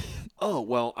say, oh,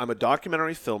 well, I'm a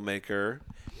documentary filmmaker,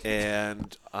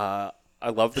 and I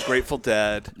love the Grateful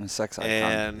Dead. I'm a sex icon.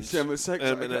 And I'm a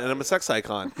sex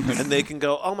icon. And they can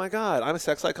go, oh, my God, I'm a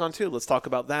sex icon, too. Let's talk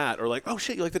about that. Or like, oh,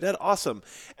 shit, you like the Dead? Awesome.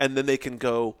 And then they can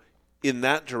go in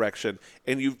that direction.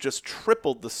 And you've just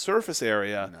tripled the surface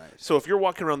area. Nice. So if you're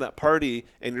walking around that party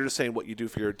and you're just saying what you do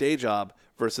for your day job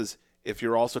versus if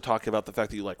you're also talking about the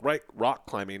fact that you like rock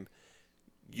climbing,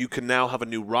 you can now have a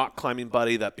new rock climbing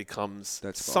buddy that becomes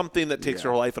something that takes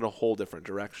your life in a whole different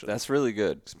direction. That's really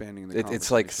good. Expanding the conversation.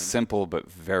 It's like simple but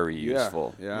very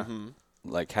useful. Yeah.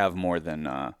 Like have more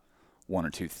than one or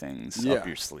two things up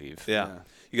your sleeve. Yeah.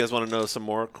 You guys want to know some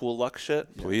more cool luck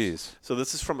shit? Please. So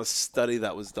this is from a study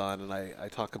that was done, and I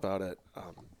talk about it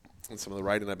in some of the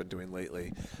writing I've been doing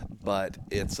lately. But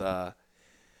it's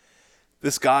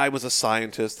this guy was a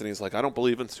scientist, and he's like, I don't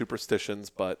believe in superstitions,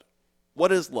 but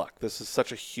what is luck? This is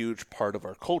such a huge part of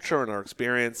our culture and our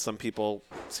experience. Some people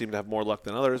seem to have more luck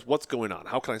than others. What's going on?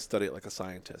 How can I study it like a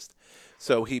scientist?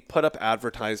 So he put up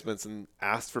advertisements and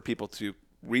asked for people to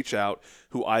reach out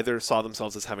who either saw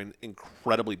themselves as having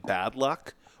incredibly bad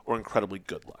luck or incredibly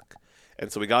good luck.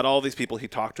 And so we got all these people. He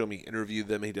talked to them. He interviewed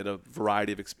them. He did a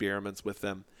variety of experiments with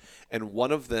them. And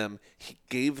one of them, he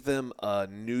gave them a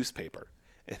newspaper.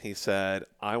 And he said,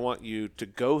 I want you to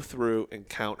go through and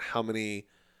count how many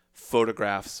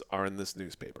photographs are in this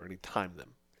newspaper. And he timed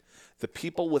them. The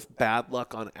people with bad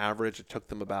luck, on average, it took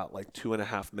them about like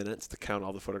 2.5 minutes to count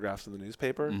all the photographs in the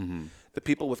newspaper. Mm-hmm. The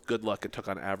people with good luck, it took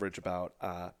on average about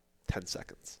 10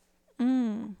 seconds.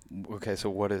 Okay, so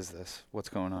what is this? What's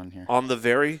going on here? On the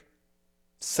very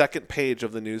second page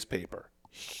of the newspaper,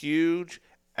 huge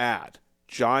ad,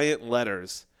 giant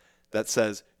letters that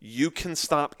says, you can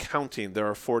stop counting. There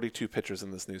are 42 pictures in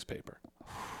this newspaper.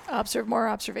 More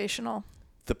observational.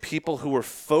 The people who were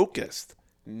focused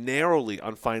narrowly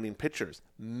on finding pictures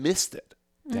missed it.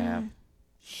 Damn.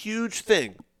 Huge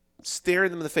thing.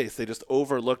 Staring them in the face. They just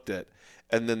overlooked it.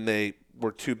 And then they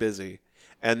were too busy.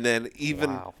 And then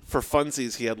even for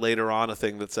funsies, he had later on a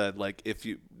thing that said, like, if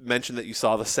you mention that you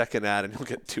saw the second ad and you'll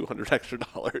get $200 extra.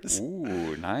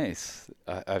 Ooh, nice.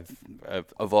 I've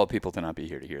of all people to not be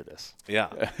here to hear this.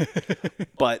 Yeah.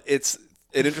 But it's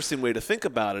an interesting way to think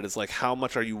about it is like, how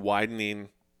much are you widening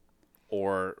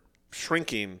or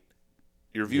shrinking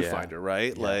your viewfinder,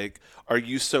 right? Yeah. Like, are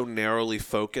you so narrowly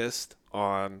focused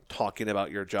on talking about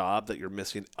your job that you're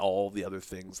missing all the other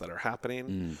things that are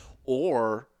happening?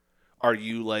 Or are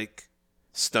you like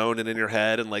stoned and in your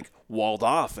head and like walled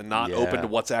off and not open to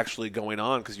what's actually going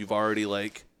on because you've already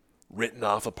like written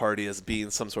off a party as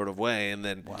being some sort of way, and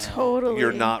then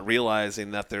you're not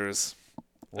realizing that there's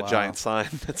a giant sign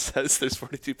that says there's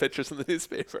 42 pictures in the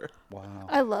newspaper. Wow.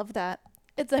 I love that.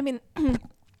 It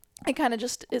kind of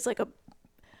just is like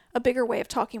a bigger way of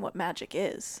talking what magic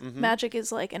is. Mm-hmm. Magic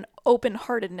is like an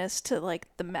open-heartedness to like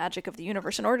the magic of the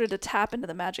universe. In order to tap into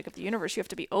the magic of the universe, you have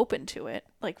to be open to it.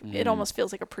 Like it almost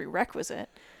feels like a prerequisite.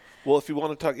 Well, if you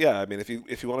want to talk,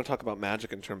 if you want to talk about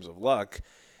magic in terms of luck,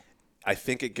 I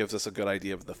think it gives us a good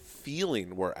idea of the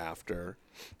feeling we're after,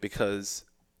 because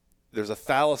there's a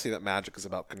fallacy that magic is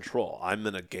about control. I'm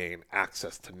going to gain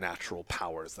access to natural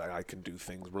powers that I can do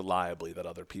things reliably that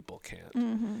other people can't.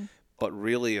 Mm-hmm. But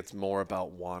really, it's more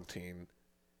about wanting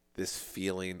this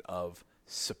feeling of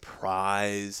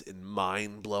surprise and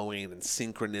mind-blowing and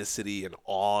synchronicity and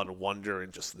awe and wonder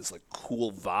and just this like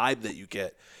cool vibe that you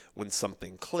get when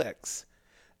something clicks.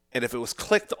 And if it was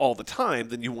clicked all the time,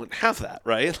 then you wouldn't have that,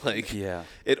 right? Like,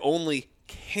 it only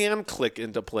can click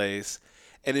into place.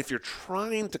 And if you're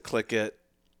trying to click it,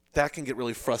 that can get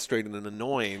really frustrating and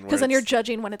annoying. Because then you're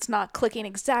judging when it's not clicking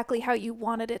exactly how you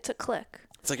wanted it to click.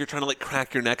 It's like you're trying to like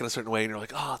crack your neck in a certain way, and you're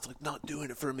like, oh, it's like not doing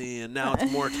it for me, and now it's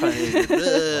more tight.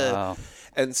 Wow.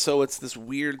 And so it's this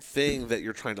weird thing that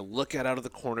you're trying to look at out of the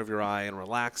corner of your eye and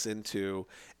relax into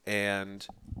and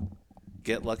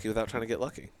get lucky without trying to get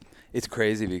lucky. It's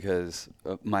crazy because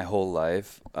my whole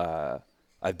life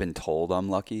I've been told I'm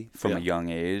lucky from a young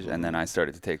age, and then I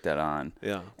started to take that on.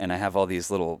 Yeah. And I have all these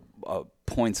little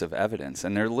points of evidence,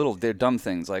 and they're dumb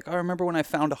things like, I remember when I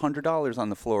found $100 on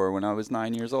the floor when I was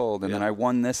 9 years old, and then I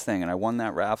won this thing, and I won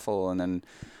that raffle, and then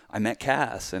I met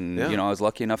Cass, and I was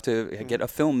lucky enough to get a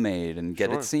film made and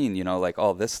get it seen, like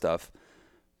all this stuff.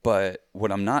 But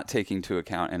what I'm not taking into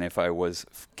account, and if I was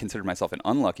considered myself an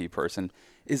unlucky person,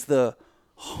 is the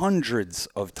hundreds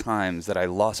of times that I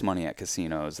lost money at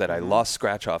casinos, that I lost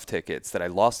scratch-off tickets, that I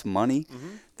lost money,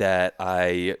 that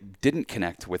I didn't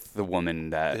connect with the woman,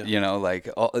 that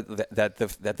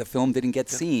that the film didn't get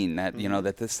seen, that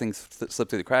that this thing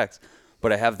slipped through the cracks.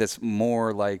 But I have this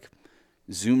more like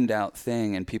zoomed out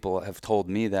thing, and people have told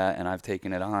me that, and I've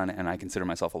taken it on, and I consider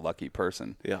myself a lucky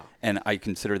person. Yeah. And I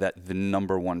consider that the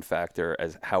number one factor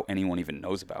as how anyone even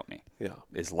knows about me.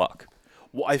 Is luck.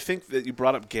 Well, I think that you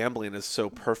brought up gambling is so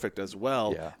perfect as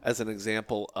well as an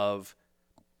example of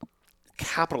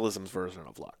capitalism's version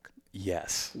of luck.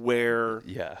 Yes. Where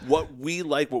what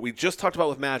we just talked about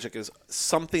with magic is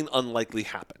something unlikely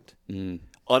happened.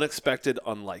 unexpected,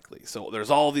 unlikely. So there's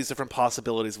all these different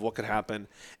possibilities of what could happen.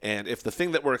 And if the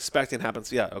thing that we're expecting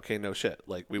happens, okay, no shit.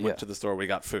 Like, we went to the store, we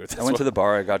got food. I went to the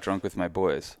bar, I got drunk with my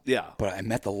boys. Yeah. But I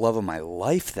met the love of my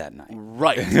life that night.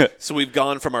 Right. So we've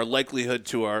gone from our likelihood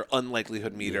to our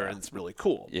unlikelihood meter, and it's really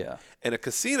cool. Yeah. And a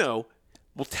casino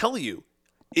will tell you,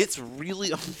 it's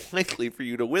really unlikely for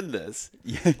you to win this.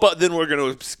 Yeah. But then we're going to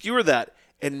obscure that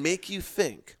and make you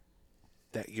think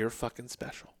that you're fucking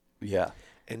special. Yeah.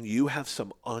 And you have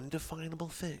some undefinable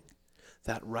thing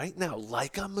that right now,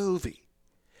 like a movie,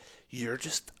 you're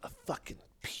just a fucking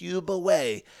pube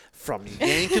away from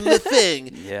yanking the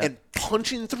thing and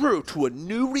punching through to a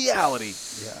new reality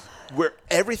where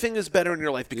everything is better in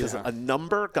your life because a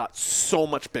number got so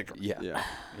much bigger. Yeah.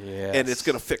 And it's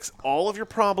going to fix all of your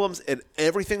problems, and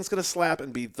everything's going to slap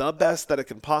and be the best that it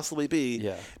can possibly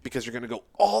be because you're going to go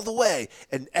all the way,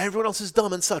 and everyone else is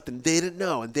dumb and sucked, and they didn't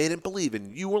know, and they didn't believe,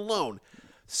 and you alone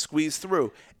squeeze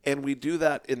through. And we do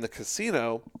that in the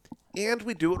casino, and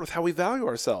we do it with how we value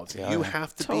ourselves. You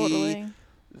have to be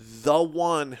the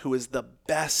one who is the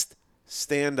best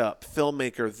stand-up,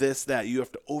 filmmaker, this, that. You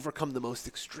have to overcome the most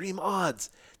extreme odds.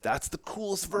 That's the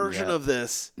coolest version of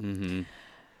this. Mm-hmm.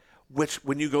 Which,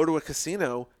 when you go to a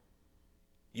casino,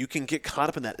 you can get caught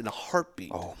up in that in a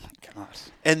heartbeat. Oh, my gosh.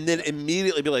 And then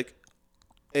immediately be like,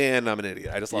 and I'm an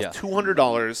idiot. I just lost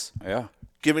 $200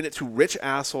 giving it to rich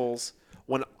assholes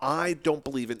when I don't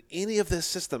believe in any of this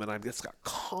system, and I just got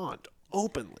conned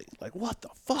openly. Like, what the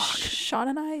fuck? Sean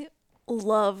and I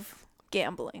love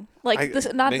gambling. Like, this,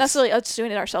 not necessarily us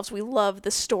doing it ourselves. We love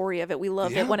the story of it. We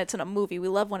love it when it's in a movie. We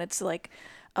love when it's like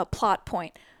a plot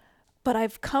point. But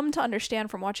I've come to understand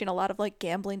from watching a lot of like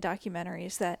gambling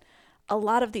documentaries that a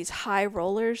lot of these high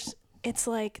rollers, it's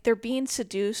like they're being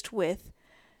seduced with,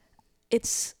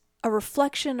 it's a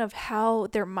reflection of how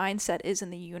their mindset is in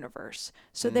the universe.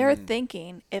 So they're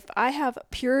thinking, if I have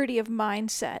purity of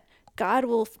mindset, God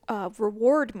will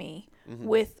reward me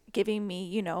with giving me,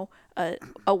 you know,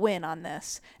 a win on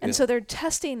this. And so they're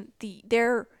testing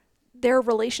their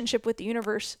relationship with the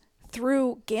universe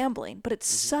through gambling, but it's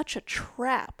such a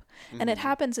trap. And it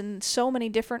happens in so many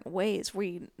different ways,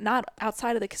 not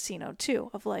outside of the casino too,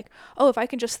 of like, oh, if I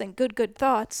can just think good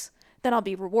thoughts, then I'll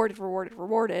be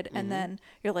rewarded. And then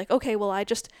you're like, okay, well,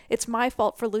 it's my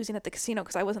fault for losing at the casino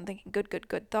because I wasn't thinking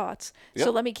good thoughts. So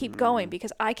let me keep going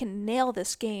because I can nail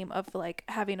this game of like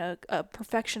having a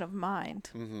perfection of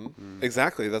mind.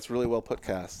 Exactly. That's really well put,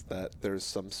 Cass, that there's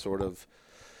some sort of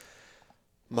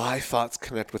my thoughts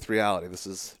connect with reality. This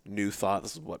is new thought.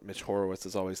 This is what Mitch Horowitz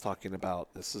is always talking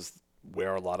about. This is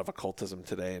where a lot of occultism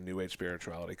today and New Age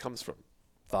spirituality comes from.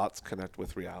 Thoughts connect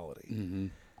with reality,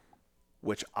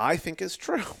 which I think is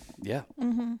true. Yeah.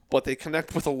 But they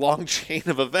connect with a long chain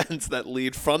of events that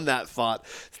lead from that thought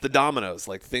to the dominoes.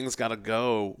 Like, things got to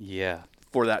go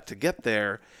for that to get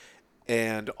there.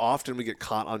 And often we get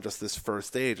caught on just this first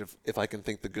stage of, if I can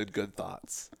think the good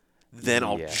thoughts, then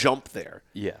I'll jump there.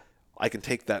 Yeah. I can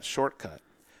take that shortcut.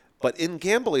 But in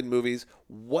gambling movies,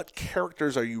 what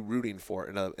characters are you rooting for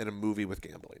in a movie with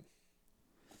gambling?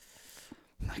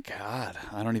 My God,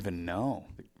 I don't even know.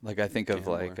 Like, I think of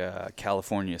like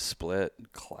California Split,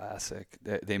 classic.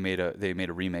 They made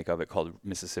a remake of it called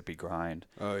Mississippi Grind.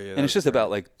 Oh yeah, and it's just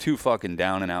about like two fucking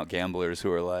down and out gamblers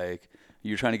who are like,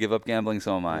 you're trying to give up gambling,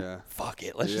 so am I. Yeah. Fuck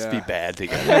it, let's just be bad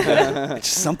together. It's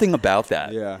just something about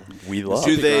that. Yeah, we love.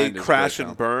 Do they crash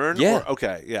and burn? Yeah.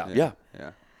 Okay. Yeah.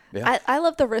 Yeah. I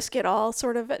love the risk it all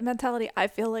sort of mentality. I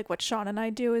feel like what Sean and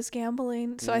I do is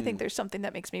gambling. So I think there's something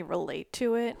that makes me relate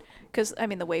to it. Because, I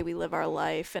mean, the way we live our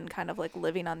life and kind of like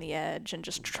living on the edge and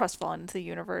just trust falling into the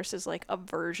universe is like a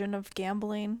version of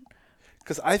gambling.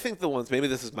 Because I think the ones, maybe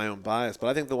this is my own bias, but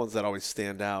I think the ones that always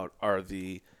stand out are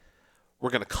we're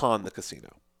going to con the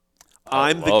casino.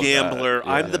 I'm the gambler.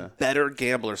 Yeah. I'm the better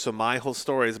gambler. So my whole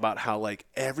story is about how like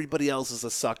everybody else is a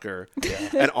sucker,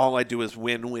 and all I do is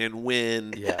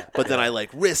win. Yeah. But then I like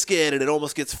risk it, and it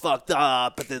almost gets fucked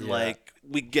up. But then like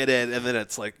we get it, and then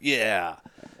it's like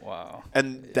wow.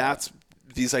 And that's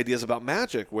these ideas about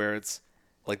magic, where it's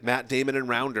like Matt Damon in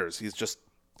Rounders. He's just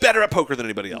better at poker than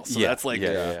anybody else. So that's like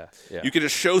you can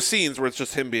just show scenes where it's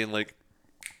just him being like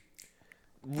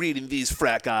reading these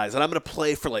frat guys, and I'm gonna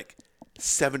play for like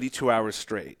 72 hours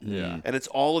straight. Yeah. And it's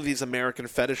all of these American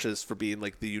fetishes for being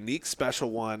like the unique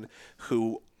special one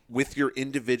who, with your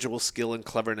individual skill and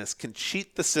cleverness, can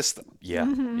cheat the system.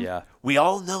 Yeah. Yeah. We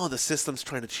all know the system's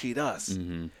trying to cheat us.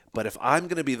 But if I'm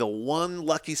going to be the one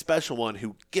lucky special one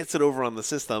who gets it over on the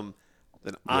system,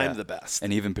 then I'm the best.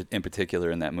 And even in particular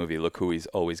in that movie, look who he's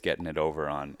always getting it over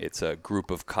on. It's a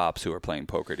group of cops who are playing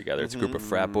poker together. It's a group of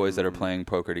frat boys that are playing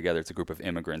poker together. It's a group of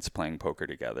immigrants playing poker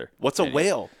together. What's a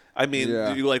whale? I mean,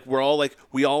 we're all like,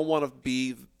 we all want to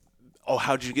be, oh,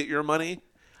 how'd you get your money?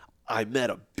 I met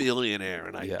a billionaire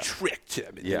and I tricked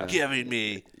him into giving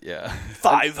me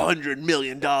 $500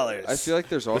 million. I feel like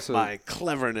there's also my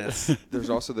cleverness. There's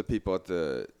also the people at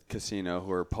the casino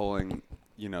who are pulling,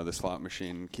 the slot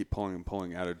machine, keep pulling and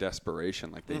pulling out of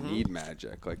desperation. Like they need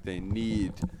magic. Like they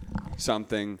need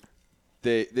something.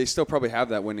 They still probably have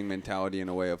that winning mentality in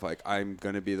a way of like, I'm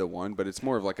going to be the one, but it's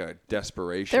more of like a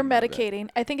desperation. They're medicating.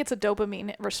 I think it's a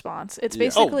dopamine response. It's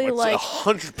basically it's like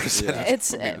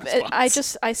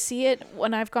 100%. I see it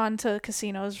when I've gone to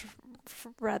casinos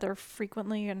rather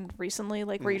frequently and recently,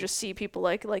 like where you just see people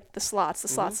like the slots.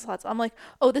 I'm like,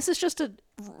 oh, this is just a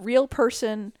real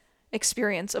person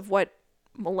experience of what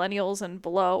millennials and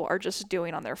below are just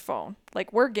doing on their phone.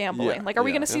 Like we're gambling. Like, are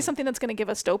we going to see something that's going to give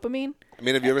us dopamine? I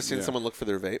mean, have you ever seen someone look for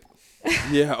their vape?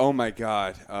 Yeah. Oh my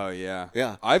God. Oh yeah.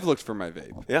 Yeah. I've looked for my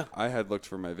vape. Yeah. I had looked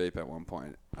for my vape at one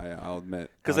point. I'll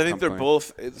admit. Because I think they're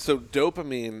both. So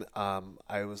dopamine.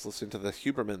 I was listening to the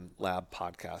Huberman Lab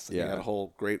podcast, and they had a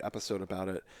whole great episode about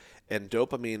it. And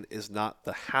dopamine is not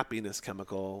the happiness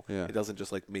chemical. Yeah. It doesn't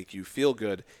just like make you feel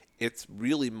good. It's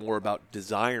really more about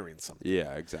desiring something.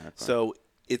 Yeah, exactly. So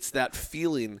it's that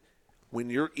feeling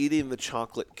when you're eating the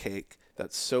chocolate cake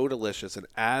that's so delicious, and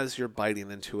as you're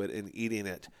biting into it and eating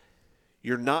it,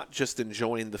 you're not just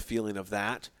enjoying the feeling of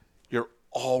that. You're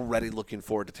already looking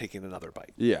forward to taking another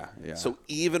bite. Yeah, yeah. So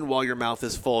even while your mouth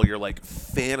is full, you're like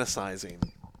fantasizing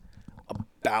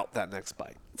about that next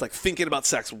bite. It's like thinking about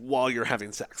sex while you're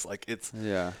having sex. Like it's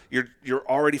you're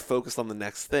already focused on the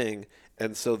next thing.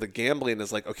 And so the gambling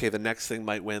is like, okay, the next thing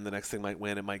might win, the next thing might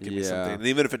win, it might give me something. And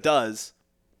even if it does,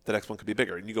 the next one could be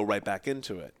bigger, and you go right back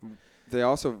into it. They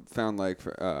also found, like,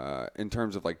 in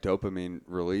terms of, like, dopamine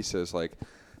releases, like,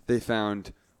 they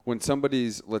found when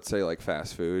somebody's, let's say, like,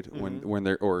 fast food, when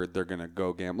they're going to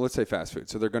go gamble. Let's say fast food.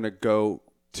 So they're going to go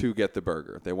to get the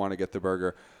burger. They want to get the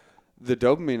burger. The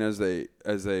dopamine,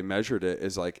 as they measured it,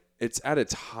 is like it's at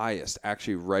its highest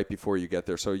actually right before you get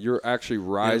there. So you're actually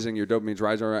rising, your dopamine's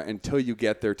rising until you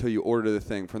get there, till you order the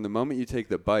thing. From the moment you take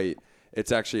the bite,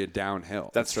 it's actually a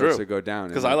downhill. That's true. To go down.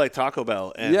 Because I like Taco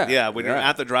Bell. And when you're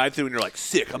at the drive-thru and you're like,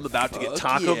 sick, I'm about to get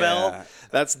Taco Bell.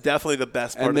 That's definitely the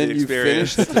best part of the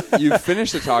experience. You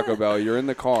finish the Taco Bell, you're in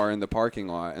the car in the parking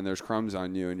lot, and there's crumbs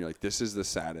on you, and you're like, this is the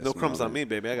saddest. No crumbs on me,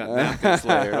 baby. I got napkins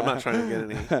later. I'm not trying to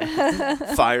get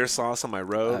any fire sauce on my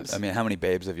robes. I mean, how many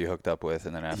babes have you hooked up with,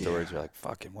 and then afterwards you're like,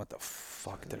 fucking, what the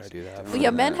fuck did I do that for?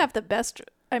 Well, men have the best.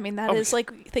 I mean, that is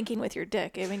like thinking with your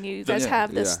dick. I mean, you guys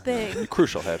have this thing.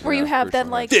 Crucial head. Where you have then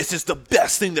like. This is the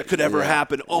best thing that could ever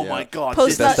happen. Oh my God.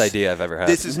 This is the best idea I've ever had.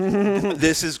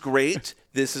 This is great.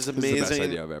 This is amazing. This is the best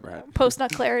idea I've ever had.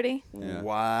 Post-nut clarity.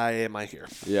 Why am I here?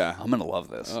 Yeah. I'm going to love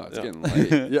this. Oh, it's getting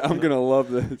late. Yeah, I'm going to love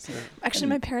this. Actually,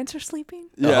 my parents are sleeping.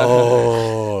 Yeah.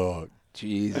 Oh,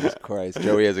 Jesus Christ.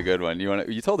 Joey has a good one.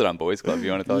 You told it on Boys Club.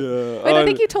 You want to tell it? Wait, I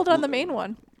think you told it on the main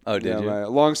one. Oh, did you?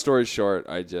 Long story short,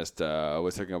 I just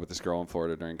was hooking up with this girl in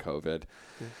Florida during COVID.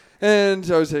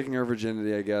 And I was taking her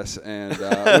virginity, I guess, and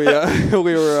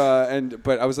we were,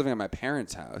 but I was living at my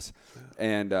parents' house,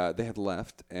 and they had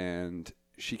left, and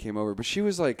she came over, but she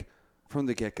was like, from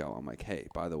the get-go, I'm like, hey,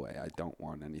 by the way, I don't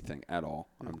want anything at all.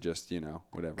 I'm just,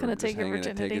 whatever. Gonna take your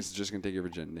virginity. It's just gonna take your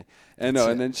virginity. And no,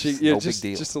 and then she,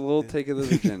 just a little take of the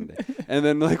virginity. And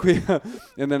then like we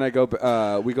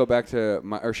go back to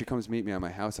or she comes meet me at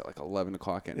my house at like 11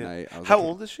 o'clock at night. How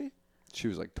old is she? She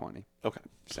was like 20. Okay.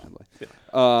 Sadly.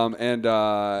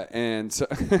 Yeah. And so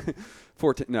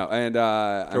 14. No, and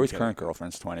Joey's current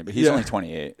girlfriend's 20, but he's only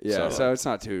 28. Yeah, so it's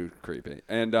not too creepy.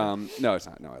 And no, it's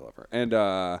not. No, I love her.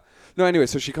 And no, anyway,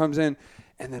 so she comes in,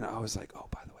 and then I was like, oh,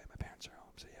 by the way, my parents are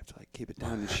home, so you have to like keep it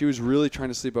down. And she was really trying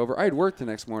to sleep over. I had work the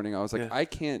next morning. I was like, I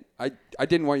can't. I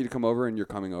didn't want you to come over, and you're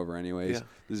coming over anyways. Yeah.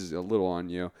 This is a little on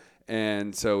you.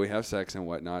 And so we have sex and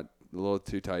whatnot. A little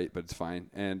too tight, but it's fine.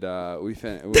 And we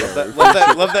finished.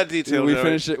 Love that detail. We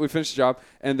finished it. We finished the job,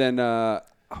 and then I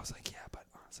was like, yeah, but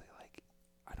honestly, like,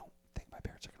 I don't think my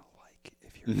parents are gonna like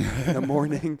if you're here in the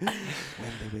morning when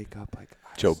they wake up, like.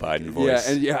 Joe Biden voice.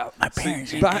 Yeah, and my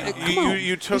parents.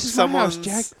 You took someone's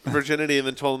virginity and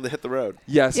then told them to hit the road.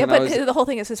 Yes. Yeah, but the whole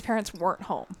thing is his parents weren't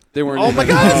home. They weren't. Oh my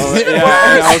God! And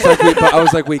I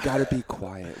was like, we gotta be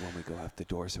quiet when we go out the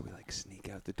door. So we like sneak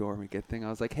out the door and we get thing. I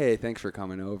was like, hey, thanks for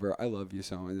coming over. I love you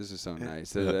so much. This is so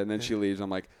nice. And then she leaves. I'm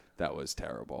like, that was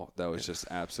terrible. That was just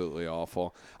absolutely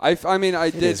awful. I mean,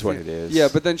 I did. It is what it is. Yeah,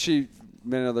 but then she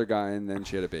met another guy and then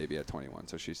she had a baby at 21,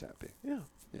 so she's happy. Yeah.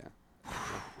 Yeah.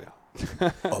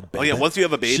 Oh yeah, once you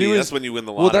have a baby, that's when you win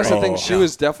the lottery. Well, that's the thing. She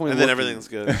was definitely, and then everything's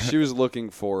good. She was looking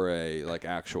for a like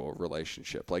actual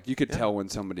relationship. Like you could tell when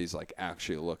somebody's like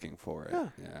actually looking for it.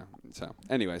 Yeah. So,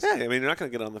 anyways. Yeah, I mean, you're not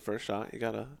gonna get it on the first shot. You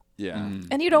gotta. Yeah.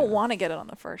 And you don't want to get it on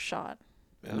the first shot.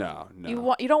 Yeah.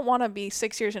 No. You don't want to be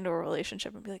 6 years into a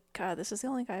relationship and be like, God, this is the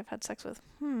only guy I've had sex with.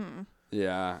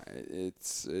 Yeah,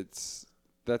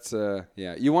 that's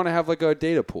you want to have like a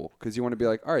data pool because you want to be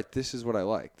like, all right, this is what I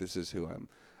like. This is who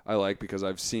I like because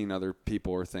I've seen other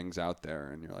people or things out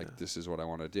there, and you're like, this is what I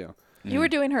want to do. You were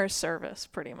doing her a service,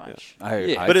 pretty much.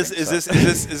 Yeah. But is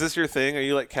this your thing? Are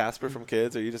you like Casper from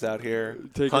Kids? Are you just out here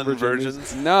hunting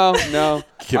virgins? No.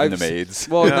 Giving them AIDS.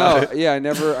 Well, no. Yeah, I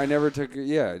never took.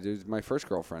 Yeah, it was my first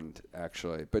girlfriend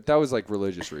actually, but that was like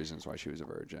religious reasons why she was a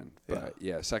virgin. But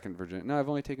yeah, second virgin. No, I've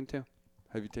only taken 2.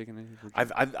 Have you taken any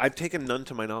virgin? I've taken none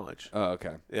to my knowledge. Oh,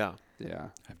 okay. Yeah.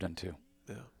 I've done 2.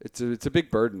 Yeah. It's a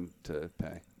big burden to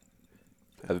pay.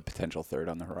 I have a potential third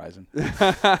on the horizon.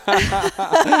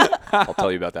 I'll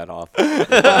tell you about that off.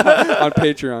 On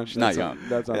Patreon. She's not young.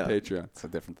 That's on Patreon. It's a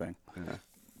different thing.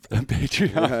 Yeah. On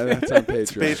Patreon. Yeah, that's on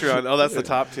Patreon. Patreon. Oh, that's the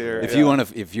top tier. If you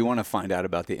want to find out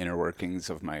about the inner workings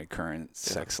of my current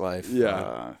sex life,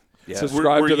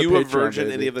 subscribe were to the you a Patreon, virgin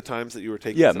baby. any of the times that you were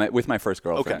taking? Yeah, with my first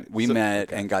girlfriend. Okay. We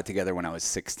met and got together when I was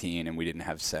 16, and we didn't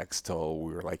have sex till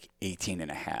we were like 18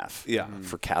 and a half. Yeah.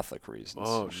 For Catholic reasons.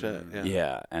 Oh shit. Yeah.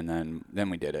 Yeah, and then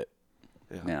we did it.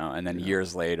 Yeah. And then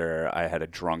years later, I had a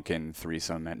drunken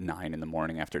threesome at 9 in the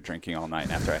morning after drinking all night.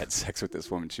 And after I had sex with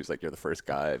this woman, she was like, "You're the first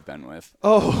guy I've been with."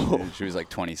 Oh. And she was like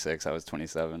 26. I was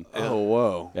 27. Oh,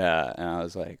 whoa. Yeah, and I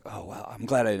was like, "Oh wow, I'm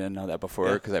glad I didn't know that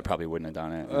before because I probably wouldn't have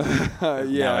done it."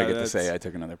 Now I get to say I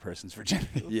took another person's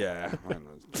virginity. Yeah.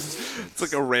 It's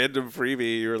like a random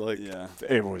freebie. You're like,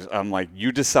 It was. I'm like,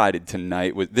 you decided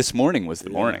tonight was this morning was the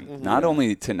morning. Mm-hmm. Not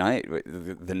only tonight,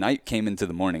 the night came into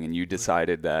the morning, and you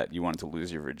decided that you wanted to lose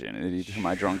your virginity to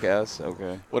my drunk ass.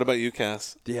 Okay. What about you,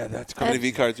 Cass? Yeah, that's how many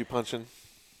V cards you punching?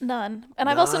 None. And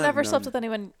I've also never slept with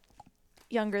anyone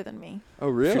younger than me. Oh,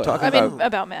 really?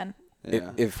 About men.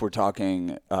 Yeah. If we're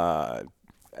talking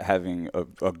having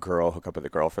a girl hook up with a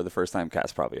girl for the first time,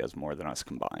 Cass probably has more than us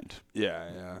combined.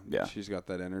 Yeah. She's got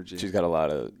that energy. She's got a lot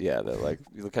of that like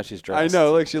look how she's dressed. I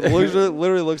know, like she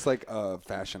literally looks like a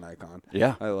fashion icon.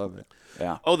 Yeah, I love it.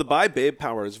 Yeah. Oh, the bi babe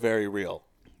power is very real,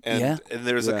 and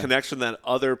there's a connection that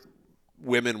other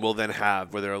women will then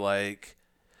have where they're like,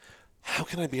 how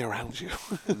can I be around you?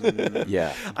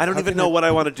 Yeah. I don't even know what I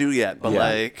want to do yet, but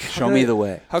like, show me the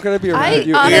way. How can I be around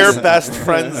you? We're best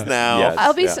friends now.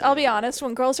 Yes, I'll be honest.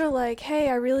 When girls are like, "Hey,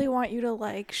 I really want you to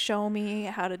like show me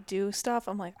how to do stuff,"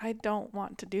 I'm like, I don't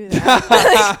want to do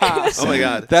that. Oh my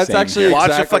god, that's actually watch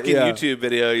a fucking YouTube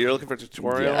video. You're looking for a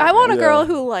tutorial. I want a girl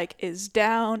who like is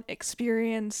down,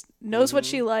 experienced, knows what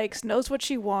she likes, knows what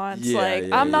she wants.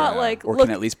 I'm not like or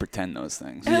can at least pretend those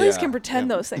things. And at least can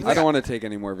pretend those things. I don't want to take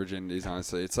any more virginities.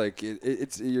 Honestly, it's like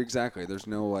you're exactly. There's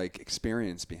no like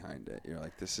experience behind it. You're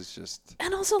like, this is just.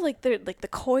 And also like the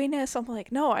coyness. I'm like,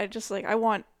 no, I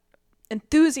want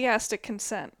enthusiastic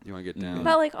consent. You want to get down.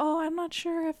 Not like, oh, I'm not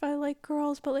sure if I like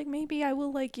girls, but like maybe I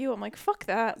will like you. I'm like, fuck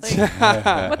that. Like,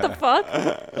 what the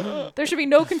fuck? There should be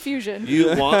no confusion.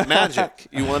 You want magic.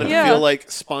 You want it to feel like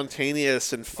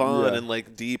spontaneous and fun and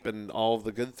like deep and all of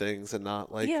the good things, and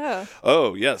not like,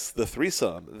 oh yes, the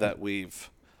threesome that we've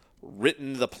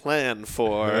written the plan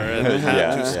for and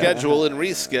had to schedule and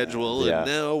reschedule, and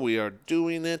now we are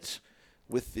doing it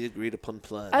with the agreed upon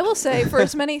plan. I will say, for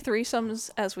as many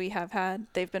threesomes as we have had,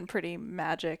 they've been pretty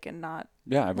magic and not.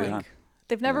 Yeah,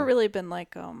 they've never really been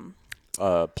like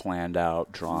planned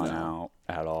out, drawn out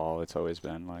at all. It's always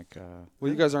been like.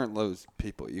 Well, you guys aren't those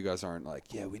people. You guys aren't like,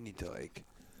 we need to like.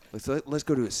 Let's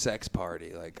go to a sex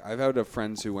party. Like I've had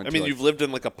friends who went. I mean, you've lived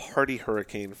in like a party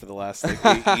hurricane for the last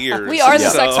like 8 years. We are the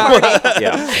sex party.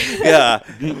 Yeah.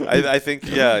 I think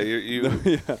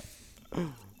you.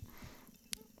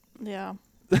 Yeah.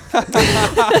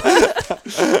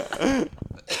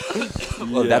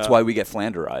 Well, that's why we get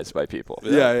Flanderized by people.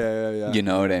 Yeah. You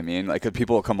know what I mean? Like,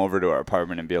 people will come over to our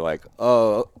apartment and be like,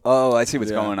 "Oh, I see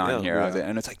what's going on here,"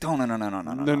 and it's like, no. No.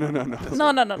 There's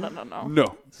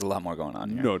a lot more going on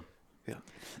here. No. Yeah.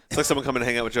 It's like someone coming to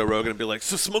hang out with Joe Rogan and be like,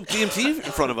 "So smoke DMT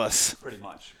in front of us." Pretty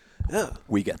much. Yeah.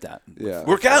 We get that. Yeah.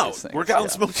 Work out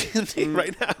and smoke DMT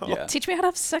right now. Yeah. Teach me how to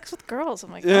have sex with girls.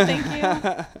 I'm like, oh, thank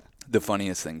you. The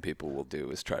funniest thing people will do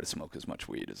is try to smoke as much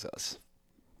weed as us.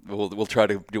 We'll try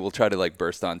to like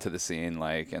burst onto the scene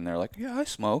like, and they're like, yeah, I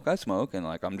smoke, and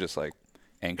like I'm just like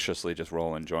anxiously just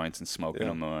rolling joints and smoking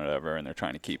them or whatever, and they're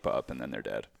trying to keep up, and then they're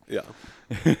dead. Yeah.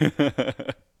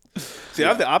 See, I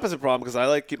have the opposite problem because I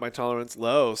like keep my tolerance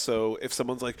low. So if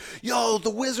someone's like, "Yo, the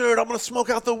wizard, I'm gonna smoke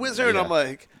out the wizard," I'm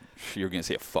like, "You're gonna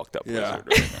see a fucked up wizard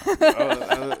right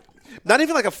now." Not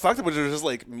even like a fucked up wizard, just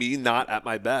like me not at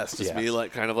my best. Just me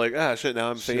like kind of like, shit, now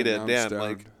I'm faded. Now I'm Damn, stoned.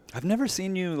 like I've never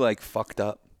seen you like fucked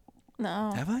up.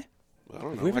 No. Have I? I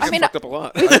don't know. I mean, fucked up a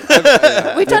lot.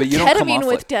 We've done you don't come ketamine off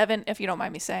with like- Devin, if you don't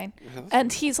mind me saying.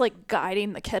 And he's like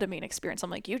guiding the ketamine experience. I'm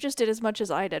like, you just did as much as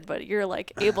I did, but you're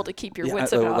like able to keep your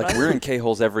wits about like us. we're in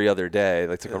K-holes every other day.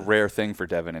 Like, it's like a rare thing for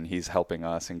Devin, and he's helping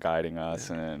us and guiding us.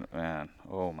 And man,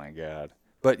 oh my God.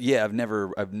 But yeah, I've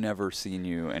never seen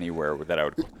you anywhere that I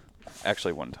would.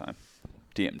 Actually, one time,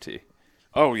 DMT.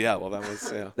 Oh yeah, well that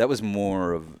was That was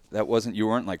more of that wasn't you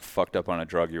weren't like fucked up on a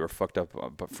drug. You were fucked up,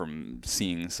 but from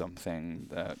seeing something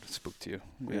that spooked you.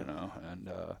 You know, and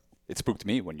it spooked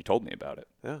me when you told me about it.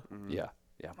 Yeah. Yeah.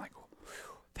 I'm like,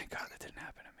 thank God that didn't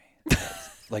happen to me.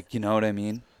 Like, you know what I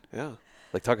mean? Yeah.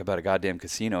 Like, talk about a goddamn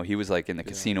casino. He was like in the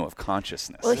casino of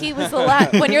consciousness. Well, he was the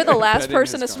last. When you're the last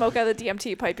person to smoke out of the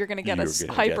DMT pipe, you're gonna get a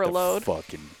hyper load.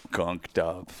 Fucking gunked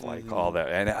up, like all that.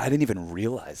 And I didn't even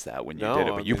realize that when you did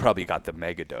it, but you I mean, probably got the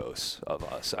mega dose of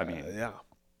us. I mean, yeah.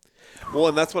 Well,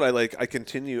 and that's what I like. I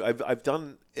continue. I've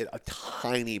done it a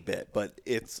tiny bit, but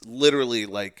it's literally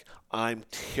like I'm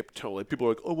tiptoeing. Like, people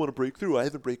are like, "Oh, I want to break through. I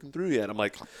haven't broken through yet." I'm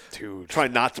like, dude, try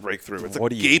not to break through. It's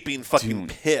what a are you gaping fucking doing?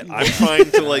 pit. I'm trying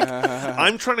to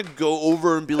I'm trying to go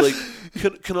over and be like,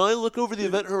 can I look over the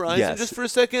event horizon just for a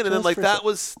second? And then like that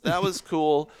was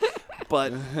cool.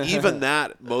 But even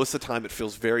that, most of the time, it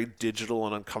feels very digital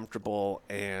and uncomfortable.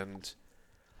 And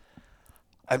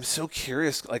I'm so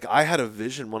curious. Like, I had a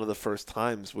vision one of the first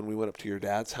times when we went up to your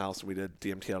dad's house and we did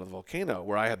DMT out of the volcano,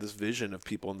 where I had this vision of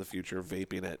people in the future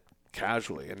vaping it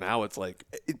casually, and now it's like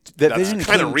that vision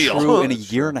kind of came real. true in a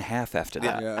year and a half after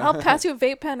that. Yeah. I'll pass you a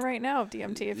vape pen right now of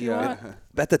DMT if you want.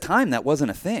 At the time, that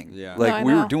wasn't a thing. Yeah. Like, No,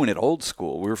 we I were doing it old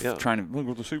school. We were Yeah. trying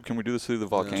to, can we do this through the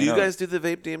volcano? Do you guys do the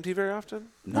vape DMT very often?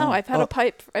 No, I've had a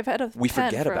pipe. I've had a. We pen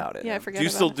forget for- about it. Yeah, I forget. Do you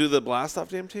about still it. do the blast off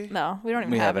DMT? No, we don't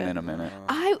even We have haven't it. in a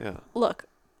minute. Look,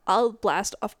 I'll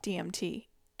blast off DMT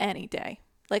any day.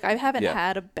 Like, I haven't Yeah.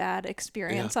 had a bad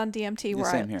experience on DMT where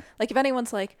same here. like, if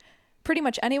anyone's like, pretty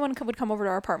much anyone would come over to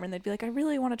our apartment and they'd be like, I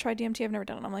really want to try DMT. I've never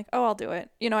done it. I'm like, oh, I'll do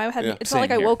it. You know, it's not Same like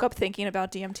I here. woke up thinking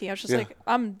about DMT. I was just like,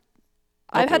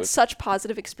 I've do had it. such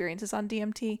positive experiences on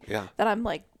DMT Yeah. that I'm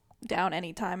like down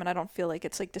anytime, and I don't feel like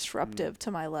it's like disruptive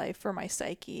to my life or my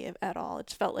psyche at all.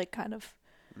 It's felt like kind of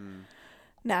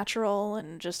natural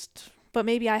and just. But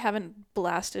maybe I haven't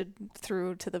blasted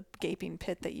through to the gaping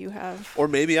pit that you have. Or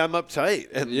maybe I'm uptight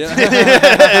and, Yeah.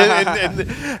 and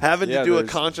having to do a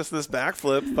consciousness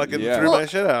backflip fucking threw my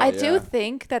shit out. I do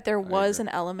think that there was an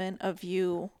element of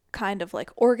you kind of like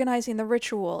organizing the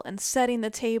ritual and setting the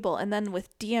table, and then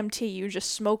with DMT you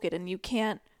just smoke it and you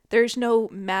can't. There's no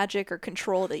magic or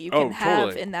control that you can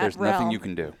have in that There's realm. nothing you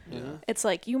can do. Yeah. It's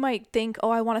like you might think, oh,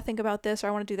 I want to think about this or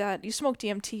I want to do that. You smoke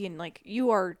DMT and like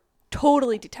you are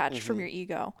totally detached from your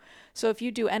ego. So if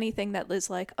you do anything that is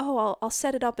like, oh, I'll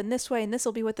set it up in this way and this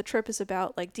will be what the trip is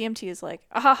about, like DMT is like,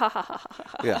 ah, ha, ha, ha, ha,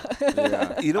 ha.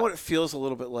 Yeah. You know what it feels a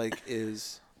little bit like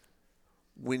is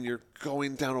when you're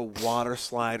going down a water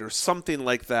slide or something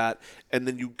like that, and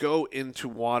then you go into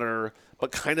water,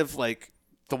 but kind of like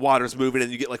the water's moving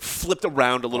and you get like flipped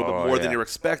around a little bit more than you're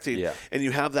expecting. Yeah. And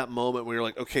you have that moment where you're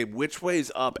like, okay, which way's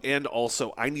up? And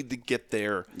also I need to get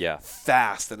there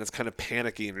fast. And it's kind of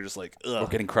panicky and you're just like, ugh. Or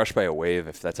getting crushed by a wave,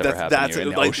 if that's ever happened. That's to you in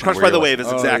it. the Like, ocean, crushed where by you're the like, wave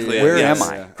is exactly it. Where Yes.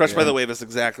 am I? Crushed by the wave is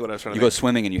exactly what I was trying to You go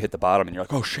swimming and you hit the bottom and you're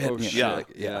like, oh shit.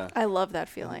 Yeah. I love that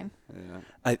feeling.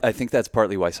 I think that's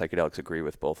partly why psychedelics agree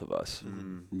with both of us.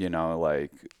 You know,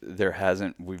 like there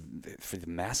hasn't for the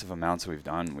massive amounts we've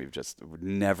done, we've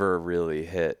never really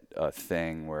hit a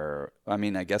thing where, I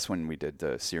mean, I guess when we did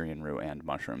the Syrian root and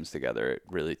mushrooms together, it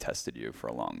really tested you for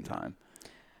a long time,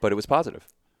 but it was positive.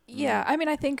 Yeah, I mean,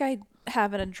 I think I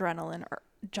have an adrenaline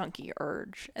junkie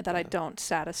urge that I don't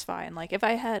satisfy, and like if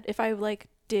I like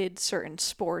did certain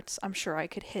sports, I'm sure I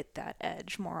could hit that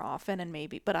edge more often, and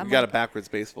maybe. But I'm You got a backwards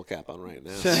baseball cap on right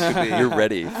now. You're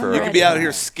ready for. You could be out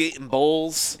here skating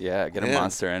bowls. Yeah, get a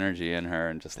Monster Energy in her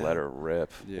and just let her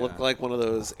rip. Look like one of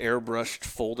those airbrushed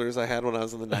folders I had when I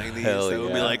was in the 90s. Hell That would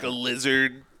be yeah. like a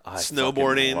lizard I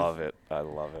snowboarding. I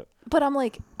love it. But I'm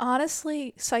like,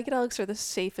 honestly, psychedelics are the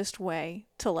safest way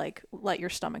to like let your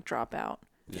stomach drop out.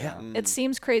 Yeah. It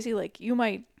seems crazy, like you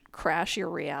might crash your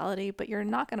reality, but you're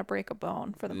not going to break a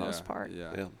bone for the most part.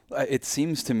 Yeah. It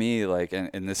seems to me like,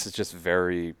 and this is just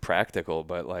very practical,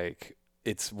 but like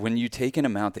it's when you take an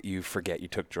amount that you forget you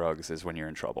took drugs is when you're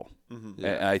in trouble. Mm-hmm.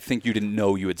 Yeah. I think you didn't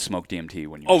know you had smoked DMT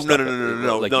when you. Oh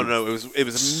no! It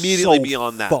was immediately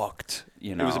beyond that. Fucked.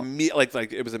 You know, it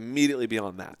was it was immediately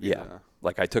beyond that. Yeah.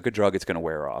 Like I took a drug, it's gonna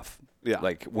wear off. Yeah.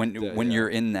 Like when you're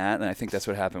in that, and I think that's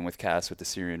what happened with Cass with the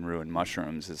Syrian ruin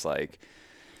mushrooms. Is like.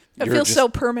 It feels so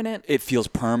permanent. It feels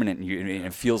permanent, and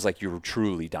it feels like you're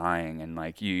truly dying, and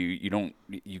like you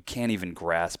can't even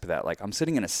grasp that. Like I'm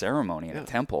sitting in a ceremony in a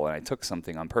temple, and I took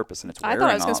something on purpose, and it's wearing off. I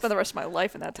thought I was going to spend the rest of my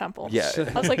life in that temple. Yeah,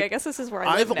 I was like, I guess this is where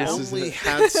I live now. I've only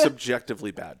had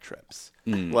subjectively bad trips.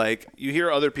 Like you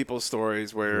hear other people's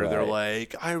stories where they're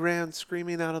like, I ran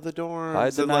screaming out of the dorms.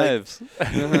 Hide the knives.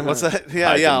 What's that?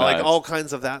 Yeah, like all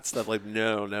kinds of that stuff. Like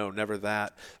no, never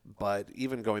that. But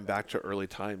even going back to early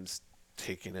times.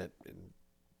 Taking it in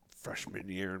freshman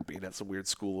year and being at some weird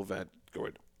school event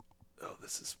going, oh,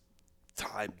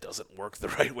 time doesn't work the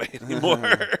right way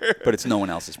anymore. But it's no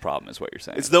one else's problem is what you're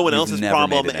saying. It's no one else's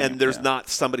problem, and there's not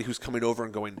somebody who's coming over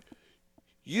and going,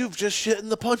 you've just shit in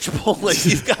the punch bowl. Like,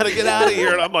 you've got to get out of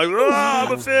here. And I'm like,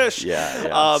 I'm a fish. Yeah.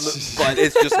 But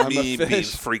it's just me being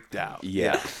freaked out.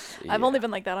 Yeah. I've only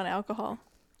been like that on alcohol.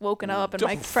 Woken up and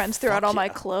my friends threw out all my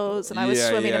clothes and I was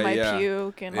swimming in my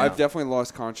puke. And I've definitely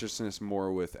lost consciousness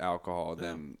more with alcohol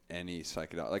than any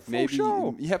psychedelic. Like maybe,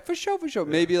 for sure. Yeah.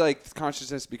 Maybe like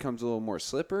consciousness becomes a little more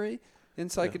slippery in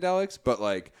psychedelics, but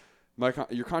like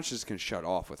your consciousness can shut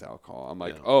off with alcohol. I'm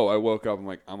like, oh, I woke up. I'm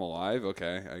like, I'm alive.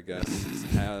 Okay, I guess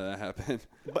how did that happen?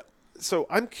 But so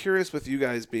I'm curious with you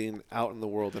guys being out in the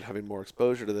world and having more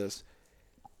exposure to this.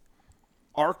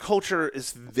 Our culture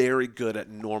is very good at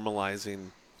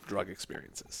normalizing drug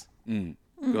experiences.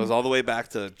 Goes all the way back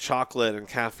to chocolate and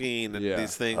caffeine and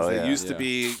these things that used to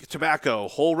be tobacco,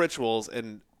 whole rituals,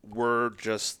 and we're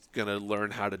just going to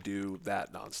learn how to do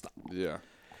that nonstop. Yeah.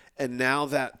 And now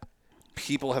that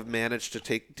people have managed to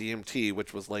take DMT,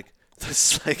 which was like the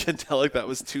psychedelic that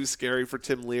was too scary for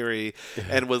Tim Leary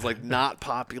and was like not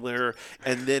popular,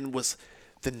 and then was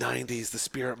the 90s, the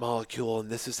spirit molecule, and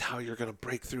this is how you're going to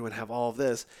break through and have all of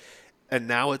this. And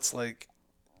now it's like,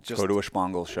 just go to a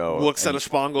Spangle show. Looks at a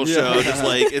Spangle show, just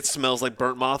like it smells like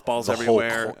burnt mothballs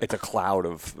everywhere. It's a cloud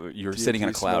of you're DMT sitting in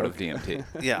a cloud of DMT.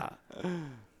 Yeah,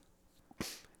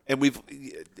 and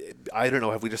I don't know,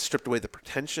 have we just stripped away the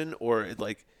pretension, or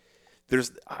like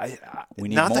there's we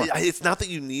need more. It's not that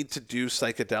you need to do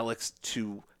psychedelics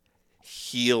to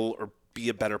heal or be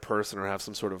a better person or have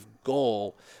some sort of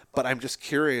goal, but I'm just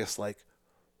curious, like,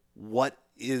 what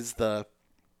is the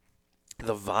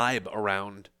vibe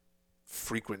around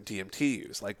frequent DMT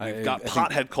use? Like, we've got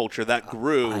pothead culture that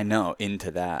grew. I know, into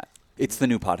that. It's the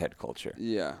new pothead culture.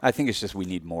 Yeah. I think it's just we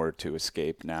need more to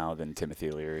escape now than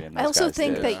Timothy Leary and those I also guys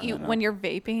think did. that when you're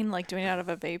vaping, like doing it out of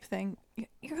a vape thing,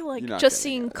 you're like You're just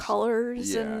seeing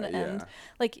colors and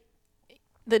like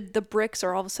the bricks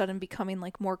are all of a sudden becoming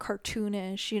like more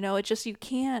cartoonish. You know, it just you're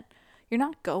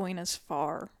not going as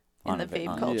far in the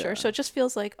vape culture. Yeah. So it just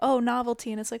feels like, oh,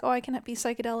 novelty. And it's like, oh, I can be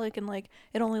psychedelic. And like,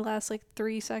 it only lasts like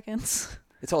 3 seconds.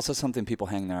 It's also something people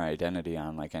hang their identity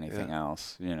on like anything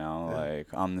else. You know, like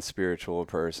I'm the spiritual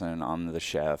person, I'm the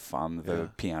chef, I'm the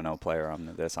piano player, I'm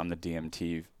the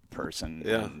DMT person.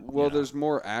 Yeah. And, Well, there's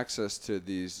more access to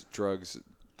these drugs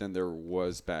than there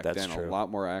was back then. True. A lot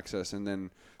more access. And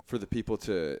then for the people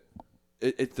to...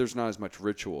 there's not as much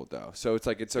ritual though, so it's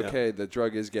like it's okay. The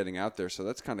drug is getting out there, so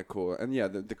that's kind of cool. And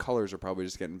the colors are probably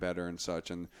just getting better and such.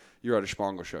 And you're at a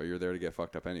Spangle show, you're there to get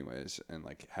fucked up anyways and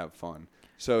like have fun.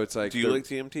 So it's like, do you like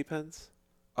DMT pens?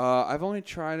 I've only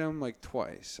tried them like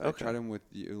twice. I tried them with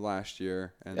you last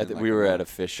year, and we were at a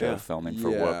fish show filming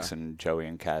for Wooks, and Joey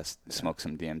and Cass smoked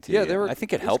some DMT. Yeah, I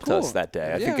think it helped us that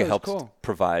day. I think it helped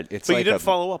provide. But you didn't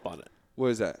follow up on it. What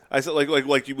is that? I said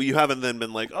like you haven't then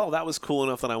been like, oh, that was cool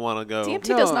enough that I want to go.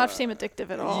 DMT does not seem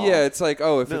addictive at all. Yeah, it's like,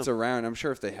 oh, if it's around, I'm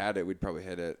sure if they had it, we'd probably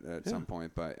hit it at some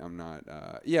point. But I'm not.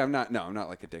 I'm not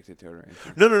like addicted to it or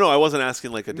anything. No. I wasn't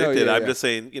asking like addicted. No, I'm just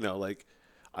saying, like,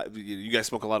 you guys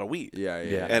smoke a lot of weed. Yeah.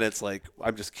 And it's like,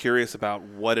 I'm just curious about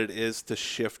what it is to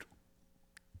shift.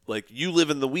 Like, you live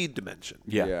in the weed dimension.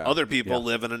 Yeah. Other people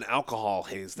live in an alcohol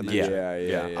haze dimension.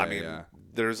 Yeah. I mean,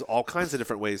 there's all kinds of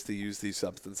different ways to use these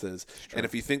substances. And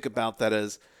if you think about that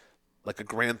as like a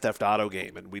Grand Theft Auto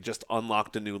game, and we just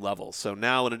unlocked a new level. So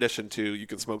now, in addition to you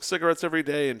can smoke cigarettes every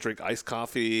day and drink iced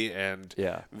coffee and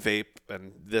vape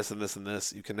and this and this and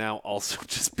this, you can now also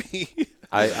just be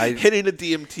hitting a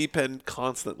DMT pen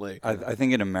constantly. I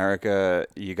think in America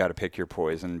you got to pick your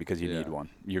poison because you need one.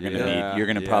 You're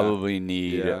gonna probably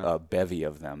need a bevy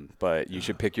of them, but you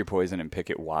should pick your poison and pick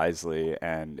it wisely.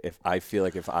 And if I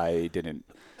didn't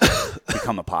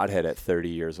become a pothead at 30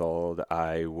 years old,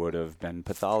 I would have been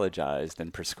pathologized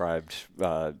and prescribed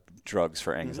drugs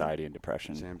for anxiety and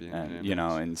depression. And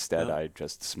instead I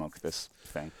just smoked this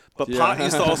thing. But pot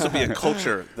used to also be a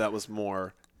culture that was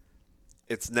more.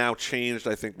 It's now changed,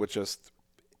 I think, with just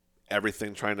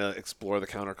everything trying to explore the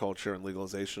counterculture and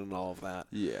legalization and all of that.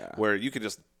 Yeah. Where you can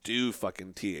just do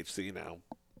fucking THC now.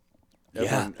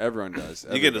 Everyone does.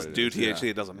 You can just do THC.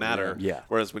 It doesn't matter. Yeah.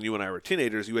 Whereas when you and I were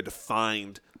teenagers, you had to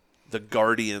find the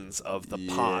guardians of the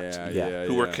pot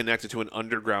who were connected to an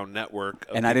underground network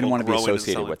of and I didn't want to be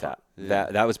associated with pot.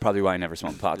 that. That was probably why I never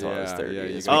smoked pot until I was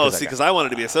 30. Because I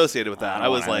wanted to be associated with that. I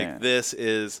was like, this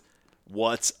is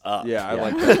what's up. Yeah, I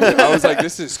like that. I was like,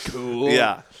 this is cool.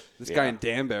 Yeah. This guy in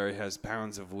Danbury has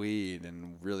pounds of weed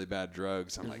and really bad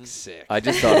drugs. I'm like, sick. I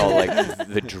just thought all like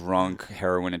the drunk,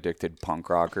 heroin-addicted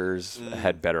punk rockers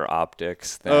had better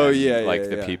optics than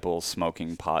the people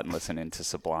smoking pot and listening to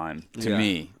Sublime. To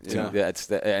me,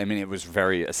 it was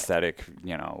very aesthetic,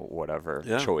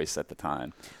 choice at the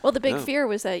time. Well, the big fear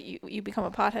was that you become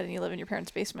a pothead and you live in your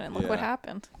parents' basement, and look what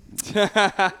happened.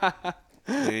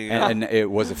 And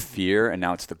it was a fear, and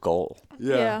now it's the goal.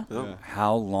 Yeah.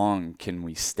 How long can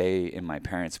we stay in my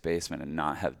parents' basement and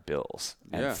not have bills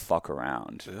and fuck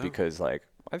around? Yeah. Because I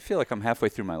feel like I'm halfway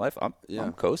through my life.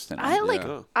 I'm coasting.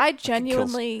 I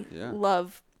genuinely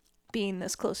love being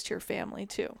this close to your family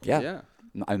too. Yeah.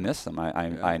 I miss them.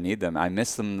 I need them. I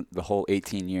miss them the whole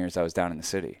 18 years I was down in the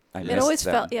city. I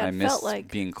miss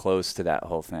being close to that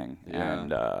whole thing. Yeah.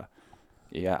 And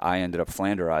I ended up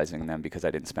Flanderizing them because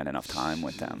I didn't spend enough time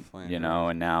with them,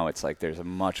 and now it's like there's a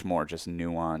much more just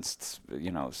nuanced,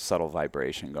 subtle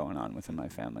vibration going on within my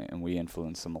family, and we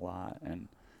influence them a lot, and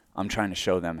I'm trying to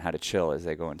show them how to chill as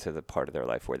they go into the part of their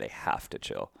life where they have to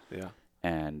chill. Yeah.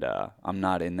 And I'm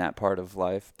not in that part of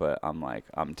life, but I'm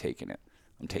taking it.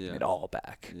 I'm taking it all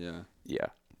back. Yeah. Yeah.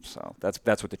 So that's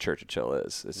what the Church of Chill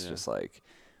is. It's just like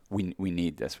we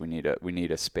need this. We need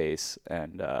a space,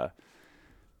 and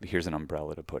here's an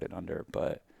umbrella to put it under.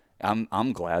 But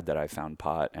I'm glad that I found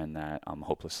pot and that I'm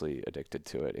hopelessly addicted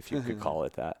to it, if you could call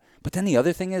it that. But then the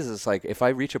other thing is like if I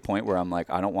reach a point where I'm like,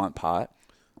 I don't want pot,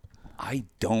 I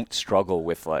don't struggle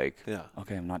with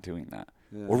okay, I'm not doing that.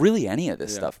 Yeah. Or really any of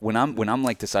this stuff. When I'm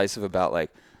like decisive about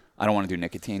like, I don't want to do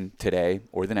nicotine today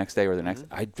or the next day or the next,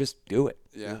 I just do it.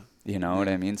 Yeah. You know what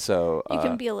I mean? So you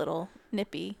can be a little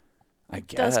nippy. I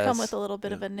guess. It does come with a little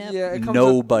bit of a nip. Yeah,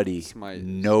 nobody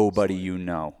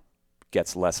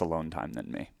gets less alone time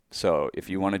than me. So if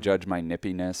you want to judge my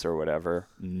nippiness or whatever,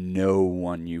 no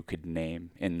one you could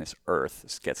name in this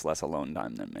earth gets less alone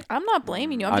time than me. I'm not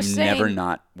blaming you. I'm just saying. I'm never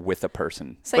not with a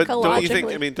person. Psychologically.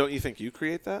 But don't you think you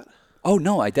create that? Oh,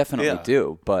 no, I definitely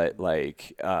do. But,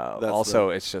 also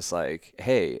it's just like,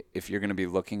 hey, if you're going to be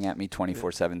looking at me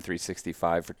 24/7,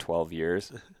 365 for 12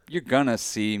 years, you're going to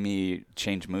see me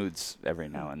change moods every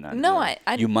now and then. No,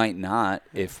 you might not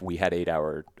if we had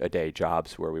 8-hour-a-day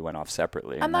jobs where we went off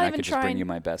separately. And I could just bring you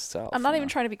my best self. I'm not even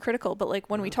trying to be critical, but, like,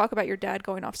 when we talk about your dad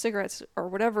going off cigarettes or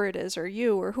whatever it is, or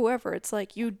you or whoever, it's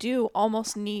like you do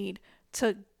almost need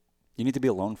to... You need to be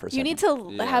alone for a second. You need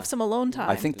to have some alone time.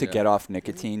 I think to get off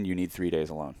nicotine, you need 3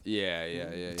 days alone.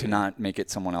 Yeah. To not make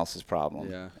it someone else's problem.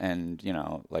 Yeah. And,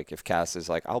 like if Cass is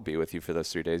like, I'll be with you for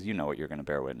those 3 days, you know what you're going to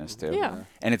bear witness to. Yeah.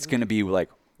 And it's going to be like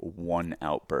one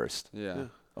outburst. Yeah.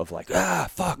 Of like,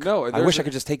 fuck. No, I wish I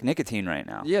could just take nicotine right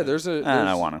now. Yeah, there's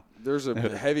I want to. There's a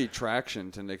heavy traction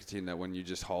to nicotine that when you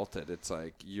just halt it, it's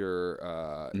like you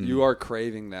are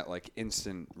craving that like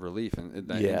instant relief and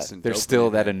that instant. There's still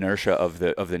that inertia of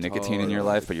the nicotine in your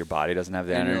life, but your body doesn't have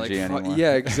the energy anymore.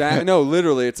 Yeah, exactly. No,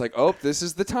 literally, it's like, oh, this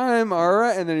is the time. All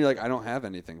right, and then you're like, I don't have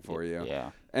anything for you.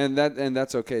 Yeah. And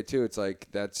that's okay too. It's like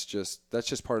that's just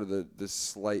part of the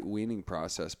slight weaning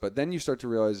process. But then you start to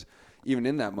realize, even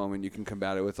in that moment, you can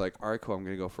combat it with like, all right, cool, I'm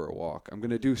going to go for a walk. I'm going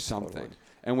to do something. Totally.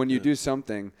 And when you do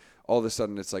something, all of a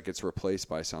sudden it's like it's replaced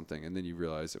by something. And then you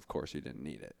realize, of course, you didn't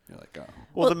need it. You're like, oh.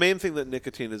 Well, the main thing that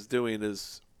nicotine is doing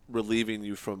is relieving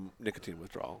you from nicotine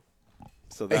withdrawal.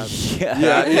 So that's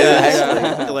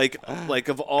like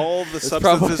of all the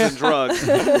substances and drugs,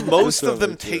 most of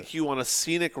them take you on a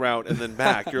scenic route and then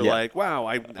back. You're like, wow,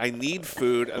 I need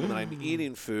food, and then I'm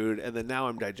eating food, and then now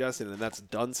I'm digesting it, and that's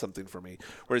done something for me.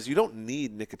 Whereas you don't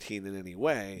need nicotine in any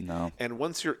way. No. And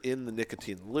once you're in the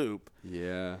nicotine loop,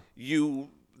 the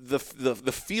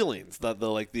feelings,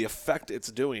 the effect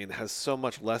it's doing has so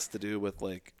much less to do with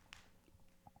like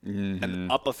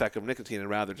an up effect of nicotine and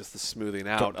rather just the smoothing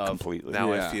out of completely.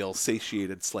 Now I feel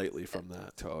satiated slightly from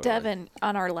that. Totally. Devin,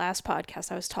 on our last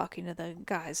podcast, I was talking to the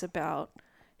guys about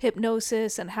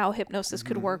hypnosis and how hypnosis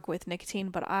could work with nicotine,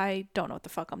 but I don't know what the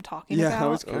fuck I'm talking about. I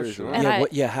was curious.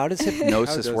 How does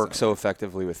hypnosis work so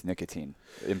effectively with nicotine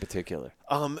in particular?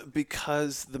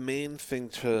 Because the main thing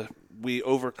we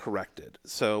overcorrected.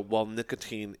 So while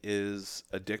nicotine is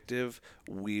addictive,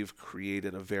 we've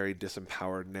created a very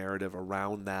disempowered narrative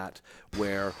around that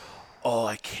where, oh,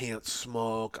 I can't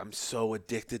smoke. I'm so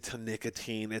addicted to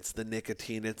nicotine. It's the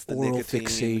nicotine. It's the oral nicotine.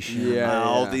 Fixation.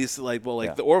 All these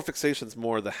the oral fixation's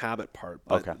more the habit part,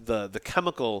 but the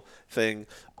chemical thing.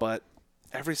 But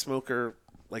every smoker,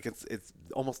 like it's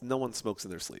almost no one smokes in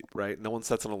their sleep, right? No one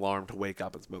sets an alarm to wake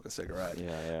up and smoke a cigarette.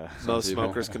 Most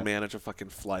smokers can manage a fucking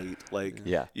flight.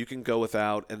 You can go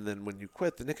without, and then when you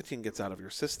quit, the nicotine gets out of your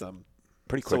system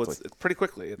pretty quickly. So it's pretty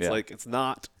quickly. It's like it's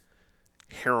not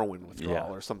heroin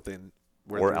withdrawal or something.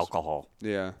 Or alcohol.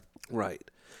 Yeah. Right.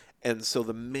 And so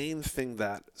the main thing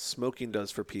that smoking does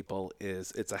for people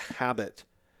is it's a habit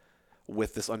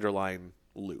with this underlying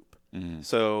loop.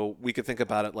 So we could think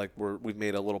about it like we've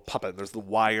made a little puppet. There's the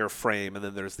wire frame, and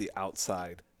then there's the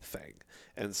outside thing.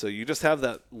 And so you just have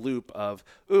that loop of,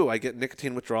 ooh, I get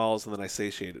nicotine withdrawals, and then I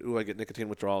satiate it. Ooh, I get nicotine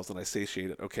withdrawals, and I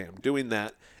satiate it. Okay, I'm doing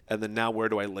that. And then now where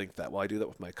do I link that? Well, I do that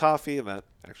with my coffee, and that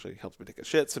actually helps me take a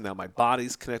shit. So now my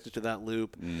body's connected to that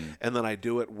loop. And then I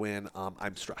do it when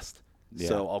I'm stressed.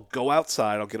 So I'll go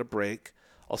outside. I'll get a break.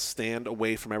 I'll stand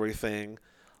away from everything.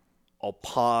 I'll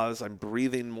pause. I'm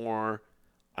breathing more.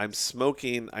 I'm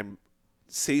smoking. I'm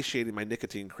satiating my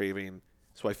nicotine craving,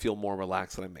 so I feel more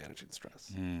relaxed and I'm managing stress.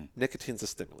 Nicotine's a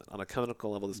stimulant. On a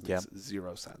chemical level, this makes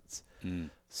 0 sense.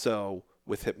 So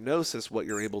with hypnosis, what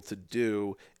you're able to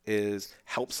do is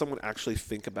help someone actually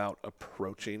think about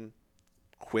approaching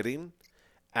quitting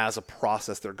as a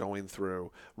process they're going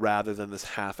through rather than this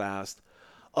half-assed,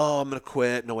 oh, I'm going to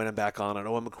quit. No, wait, I'm back on it.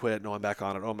 Oh, I'm going to quit. No, I'm back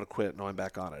on it. Oh, I'm going to quit. No, I'm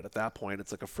back on it. At that point,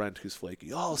 it's like a friend who's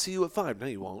flaky. Oh, I'll see you at 5. No,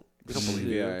 you won't. We don't believe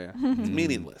you. It's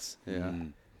meaningless.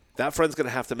 That friend's going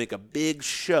to have to make a big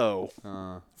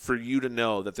show for you to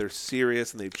know that they're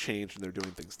serious and they've changed and they're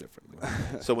doing things differently.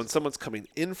 So when someone's coming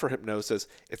in for hypnosis,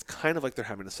 it's kind of like they're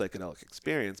having a psychedelic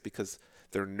experience because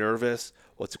they're nervous.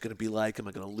 What's it going to be like? Am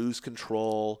I going to lose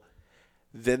control?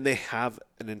 Then they have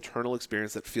an internal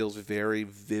experience that feels very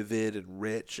vivid and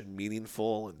rich and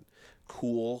meaningful and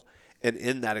cool. And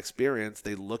in that experience,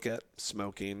 they look at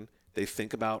smoking. They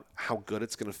think about how good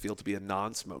it's going to feel to be a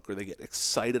non-smoker. They get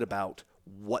excited about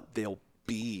what they'll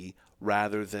be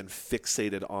rather than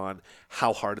fixated on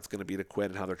how hard it's going to be to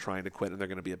quit and how they're trying to quit and they're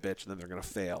going to be a bitch and then they're going to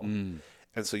fail.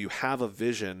 And so you have a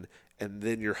vision, and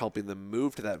then you're helping them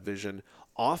move to that vision,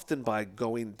 often by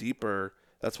going deeper.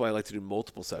 That's why I like to do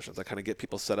multiple sessions. I kind of get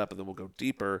people set up and then we'll go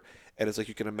deeper. And it's like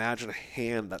you can imagine a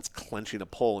hand that's clenching a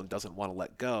pole and doesn't want to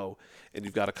let go. And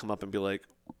you've got to come up and be like,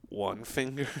 one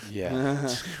finger, 2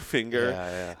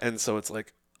 finger. And so it's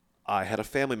like, I had a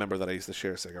family member that I used to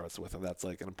share cigarettes with, and that's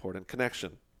like an important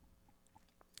connection.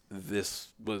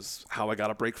 This was how I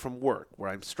got a break from work where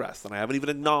I'm stressed. And I haven't even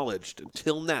acknowledged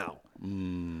until now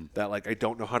that like I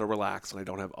don't know how to relax and I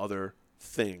don't have other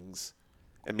things.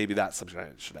 And maybe that's something I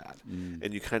should add.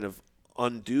 And you kind of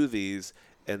undo these,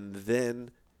 and then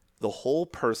the whole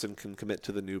person can commit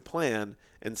to the new plan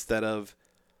instead of,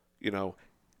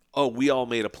 oh, we all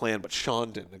made a plan, but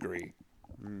Sean didn't agree.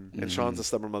 And Sean's a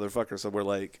stubborn motherfucker, so we're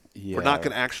like, we're not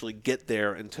going to actually get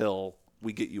there until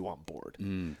we get you on board.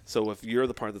 So if you're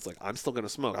the part that's like, I'm still going to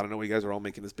smoke. I don't know why you guys are all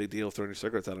making this big deal of throwing your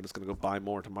cigarettes out. I'm just going to go buy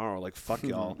more tomorrow. Like, fuck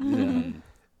y'all.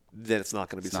 Then it's not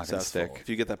going to be successful. If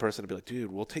you get that person to be like, dude,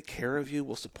 we'll take care of you,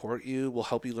 we'll support you, we'll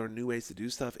help you learn new ways to do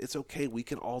stuff. It's okay. We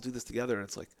can all do this together. And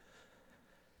it's like,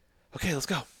 okay, let's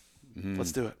go.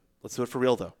 Let's do it. Let's do it for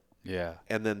real, though. Yeah.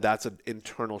 And then that's an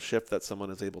internal shift that someone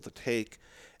is able to take.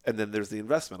 And then there's the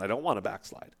investment. I don't want to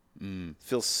backslide. It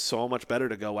feels so much better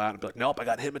to go out and be like, nope, I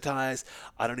got hypnotized.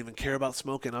 I don't even care about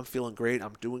smoking. I'm feeling great.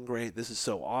 I'm doing great. This is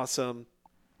so awesome.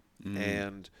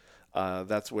 And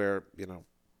that's where,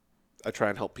 I try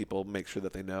and help people make sure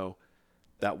that they know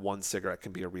that one cigarette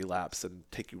can be a relapse and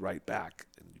take you right back.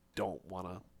 And you don't want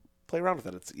to play around with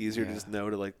it. It's easier to just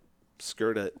know to like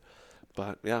skirt it.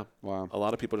 But a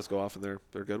lot of people just go off and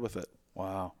they're good with it.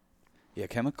 Wow. Yeah,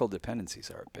 chemical dependencies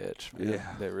are a bitch, man.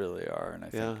 Yeah. They really are. And I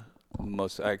think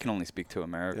I can only speak to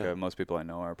America. Yeah. Most people I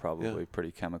know are probably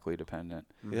pretty chemically dependent.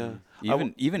 Yeah.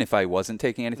 Even if I wasn't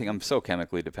taking anything, I'm so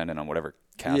chemically dependent on whatever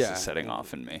Cass is setting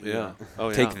off in me. Yeah.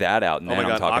 Oh, Take that out, and then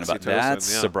I'm talking about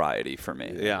that's yeah. sobriety for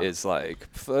me. Yeah. Is like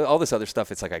all this other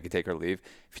stuff. It's like I could take or leave.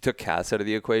 If you took Cass out of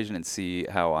the equation and see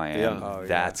how I am,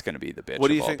 that's going to be the bitch. What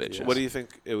do you of all think? bitches. What do you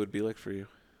think it would be like for you?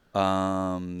 To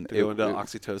go into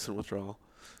oxytocin withdrawal.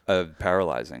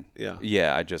 Paralyzing. Yeah.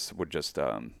 Yeah. I would just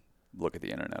look at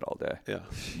the internet all day. Yeah.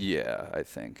 Yeah, I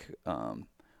think.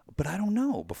 But I don't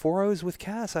know. Before I was with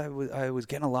Cass, I was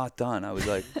getting a lot done. I was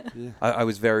like, I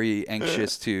was very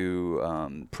anxious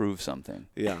to prove something.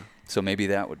 Yeah. So maybe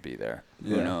that would be there.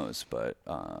 Who knows? But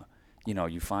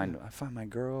I find my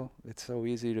girl. It's so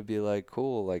easy to be like,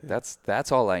 cool. Like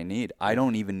that's all I need. I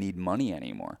don't even need money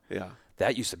anymore. Yeah.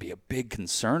 That used to be a big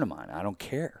concern of mine. I don't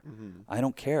care. Mm-hmm. I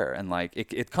don't care. And like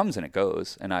it comes and it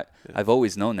goes. And I've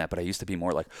always known that, but I used to be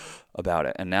more like about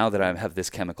it. And now that I have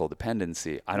this chemical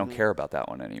dependency, I don't care about that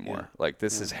one anymore. Yeah. Like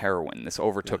this is heroin. This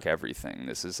overtook everything.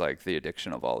 This is like the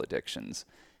addiction of all addictions.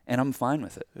 And I'm fine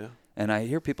with it. Yeah. And I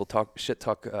hear people talk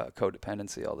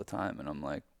codependency all the time. And I'm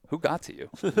like, who got to you?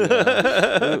 Who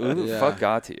the fuck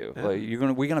got to you? Yeah. Like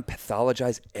we're gonna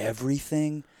pathologize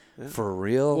everything. Yeah. For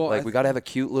real? Well, like we got to have a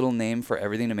cute little name for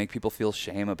everything to make people feel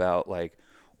shame about like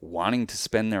wanting to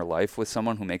spend their life with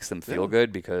someone who makes them feel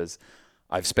good, because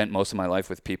I've spent most of my life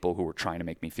with people who were trying to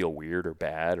make me feel weird or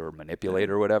bad or manipulate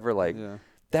or whatever. Like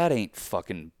that ain't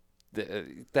pathological.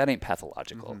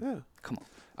 Mm-hmm. Yeah. Come on.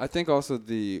 I think also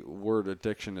the word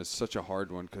addiction is such a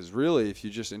hard one, because really if you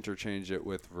just interchange it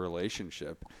with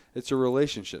relationship, it's a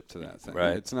relationship to that thing.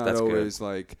 Right. It's not always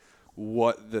like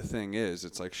what the thing is.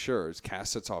 It's like, sure, Cass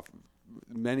sets off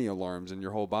many alarms in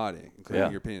your whole body,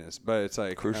 including your penis, but it's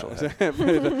like crucial.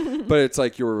 But it's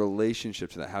like your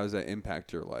relationship to that. How does that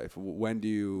impact your life? When do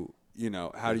you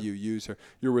how do you use her?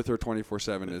 You're with her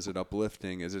 24/7. Is it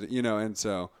uplifting? Is it and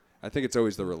so I think it's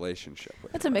always the relationship.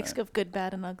 It's a mix of good,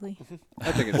 bad, and ugly.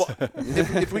 I think it's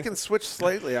if we can switch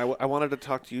slightly, I wanted to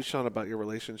talk to you, Sean, about your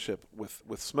relationship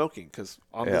with smoking, because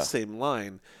on the same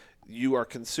line, you are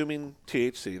consuming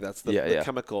THC, that's the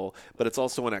chemical, but it's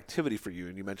also an activity for you.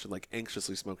 And you mentioned like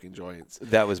anxiously smoking joints.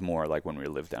 That was more like when we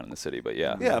lived down in the city, but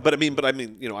yeah. Yeah, but I mean,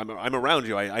 I'm around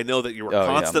you. I know that you were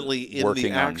constantly in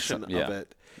the action of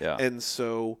it. Yeah. And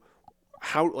so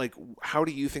how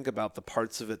do you think about the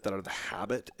parts of it that are the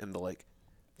habit and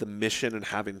the mission and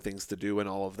having things to do and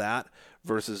all of that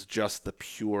versus just the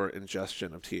pure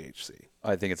ingestion of THC?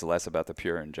 I think it's less about the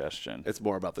pure ingestion. It's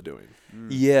more about the doing.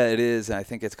 Yeah, it is. And I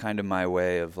think it's kind of my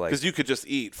way of like, because you could just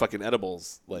eat fucking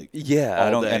edibles I would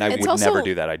never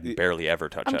do that. I'd barely ever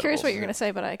touch edibles. I'm curious what you're going to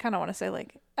say, but I kind of want to say,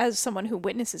 like, as someone who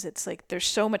witnesses, it's like there's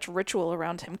so much ritual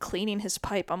around him cleaning his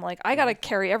pipe. I'm like, I got to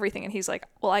carry everything. And he's like,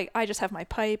 well, I just have my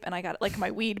pipe and I got like my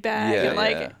weed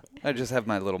bag. I just have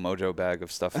my little mojo bag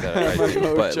of stuff that I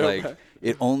do, but like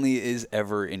it only is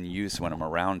ever in use when I'm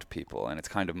around people, and it's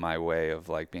kind of my way of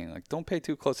like being like, don't pay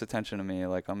too close attention to me,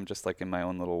 like I'm just like in my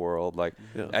own little world. Like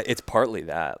it's partly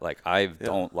that, like I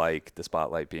don't like the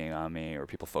spotlight being on me or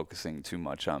people focusing too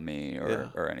much on me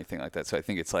or anything like that. So I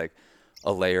think it's like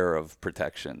a layer of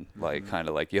protection, like kind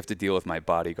of like you have to deal with my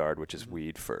bodyguard, which is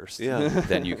weed first. Yeah.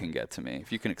 Then you can get to me.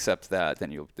 If you can accept that,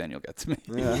 then you'll get to me.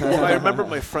 Yeah. Well, I remember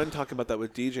my friend talking about that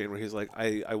with DJing, where he's like,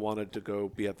 I wanted to go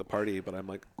be at the party, but I'm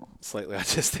like slightly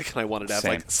autistic and I wanted to have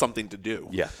like something to do.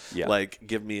 Yeah. Like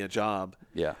give me a job.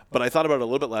 Yeah. But I thought about it a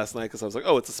little bit last night because I was like,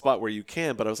 oh, it's a spot where you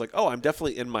can, but I was like, oh, I'm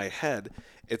definitely in my head.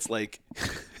 It's like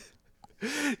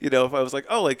if I was like,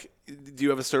 oh, like, do you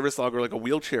have a service dog or like a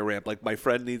wheelchair ramp? Like my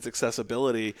friend needs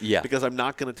accessibility because I'm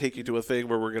not going to take you to a thing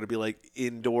where we're going to be like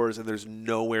indoors and there's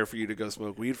nowhere for you to go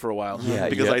smoke weed for a while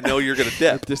because I know you're going to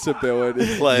dip.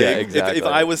 Disability. Like exactly. If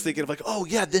I was thinking of like, oh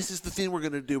yeah, this is the thing we're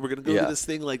going to do. We're going to go to this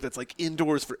thing like that's like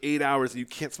indoors for 8 hours and you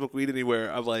can't smoke weed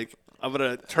anywhere. I'm like, I'm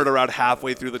going to turn around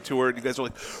halfway through the tour and you guys are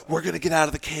like, we're going to get out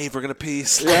of the cave. We're going to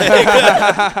peace.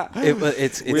 We're going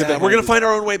to find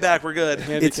our own way back. We're good.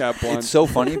 It's so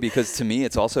funny because to me,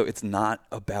 it's not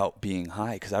about being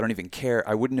high because I don't even care.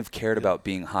 I wouldn't have cared about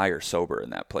being high or sober in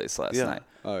that place last night.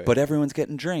 Oh, yeah. But everyone's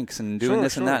getting drinks and doing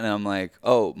this and that. And I'm like,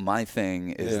 oh, my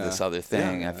thing is this other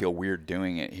thing. I feel weird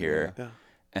doing it here. Yeah.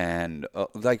 And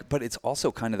but it's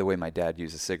also kind of the way my dad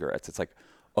uses cigarettes. It's like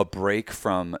a break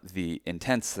from the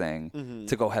intense thing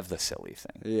to go have the silly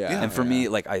thing. Yeah. And for me,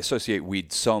 like I associate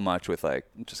weed so much with like,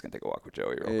 I'm just gonna take a walk with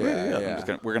Joey real quick.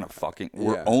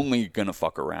 We're only gonna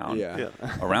fuck around. Yeah.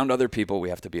 Around other people, we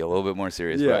have to be a little bit more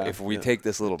serious. But if we take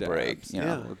this little break,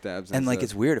 and like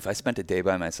it's weird. If I spent a day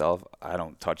by myself, I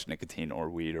don't touch nicotine or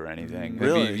weed or anything.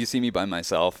 Really? If you see me by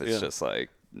myself, it's just like,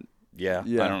 I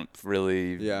don't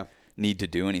really. Yeah. need to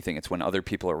do anything. It's when other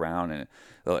people are around, and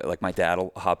like my dad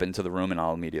will hop into the room and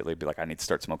I'll immediately be like, I need to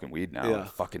start smoking weed now. Yeah.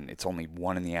 It's only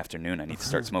 1 PM. I need to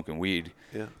start smoking weed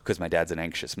Yeah. because my dad's an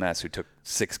anxious mess who took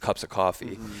 6 cups of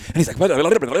coffee. And he's like,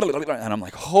 and I'm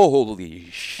like, holy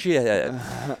shit.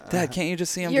 Dad, can't you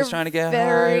just see I'm just trying to get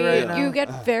high right now? You get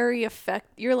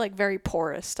you're like very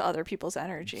porous to other people's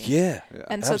energy. Yeah.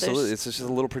 And so absolutely. It's just a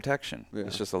little protection. Yeah.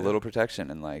 It's just a little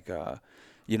protection. And like,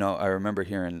 you know, I remember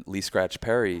hearing Lee Scratch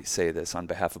Perry say this on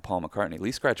behalf of Paul McCartney.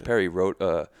 Lee Scratch Perry wrote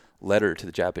a letter to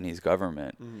the Japanese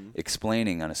government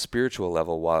explaining on a spiritual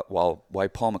level why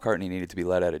Paul McCartney needed to be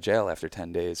let out of jail after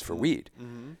 10 days for weed.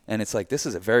 And it's like, this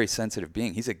is a very sensitive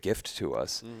being. He's a gift to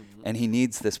us. And he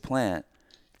needs this plant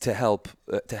to help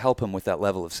him with that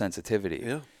level of sensitivity.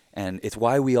 Yeah. And it's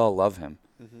why we all love him.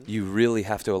 You really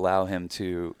have to allow him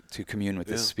to commune with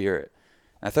this spirit.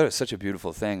 And I thought it was such a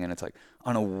beautiful thing. And it's like,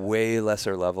 on a way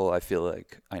lesser level, I feel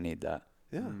like I need that.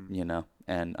 Yeah. You know?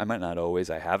 And I might not always.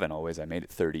 I haven't always. I made it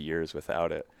 30 years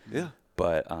without it. Yeah.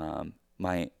 But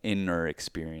my inner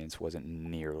experience wasn't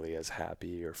nearly as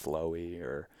happy or flowy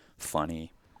or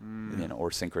funny, you know, or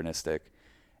synchronistic.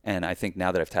 And I think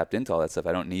now that I've tapped into all that stuff,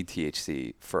 I don't need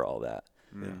THC for all that.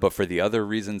 But for the other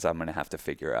reasons, I'm going to have to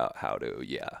figure out how to,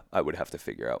 I would have to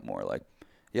figure out more like,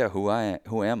 who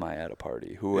am I at a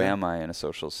party? Who am I in a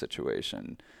social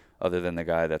situation? Other than the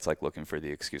guy that's like looking for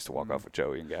the excuse to walk off with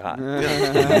Joey and get high.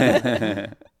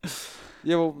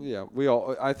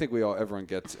 I think everyone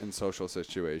gets in social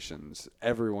situations.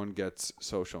 Everyone gets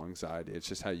social anxiety. It's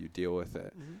just how you deal with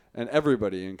it. And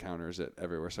everybody encounters it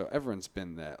everywhere. So everyone's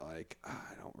been that like,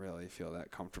 I don't really feel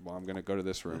that comfortable. I'm going to go to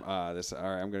this room. All right,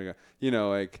 I'm going to go, you know,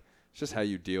 like, it's just how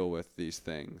you deal with these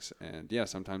things. And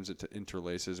sometimes it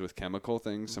interlaces with chemical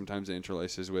things. Sometimes it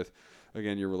interlaces with,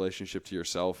 again, your relationship to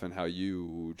yourself and how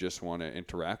you just want to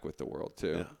interact with the world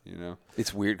too. You know,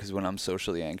 it's weird because when I'm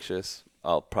socially anxious,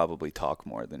 I'll probably talk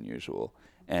more than usual.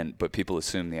 But people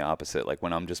assume the opposite. Like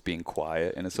when I'm just being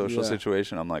quiet in a social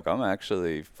situation, I'm like, I'm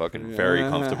actually fucking very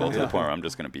comfortable to the point where I'm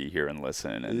just going to be here and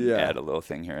listen and add a little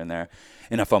thing here and there.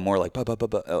 And if I'm more like,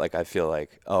 like I feel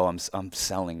like, I'm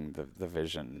selling the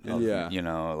vision. Of, you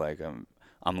know, like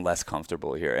I'm less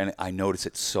comfortable here. And I notice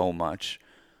it so much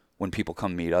when people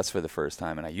come meet us for the first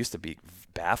time. And I used to be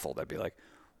baffled. I'd be like,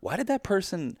 why did that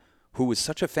person who was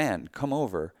such a fan come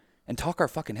over and talk our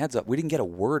fucking heads up? We didn't get a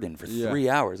word in for 3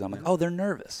 hours. I'm like, oh, they're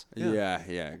nervous.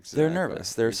 Exactly. They're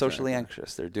nervous. They're socially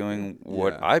anxious. They're doing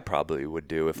what I probably would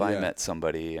do if I met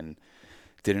somebody and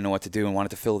didn't know what to do and wanted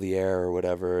to fill the air or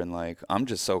whatever. And like, I'm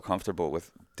just so comfortable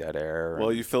with dead air.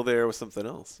 Well, you fill the air with something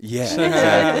else. Yeah,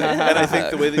 exactly. And I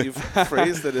think the way that you've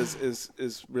phrased it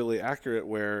is really accurate,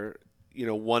 where, you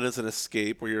know, one is an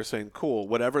escape where you're saying, cool,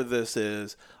 whatever this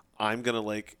is, I'm going to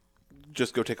like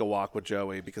just go take a walk with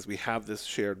Joey because we have this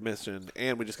shared mission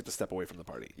and we just get to step away from the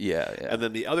party. Yeah. And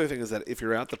then the other thing is that if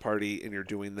you're at the party and you're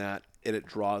doing that and it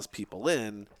draws people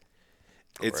in,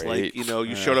 it's like, you know,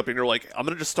 you showed up and you're like, I'm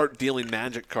going to just start dealing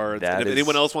magic cards. And if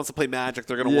anyone else wants to play magic,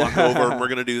 they're going to walk over and we're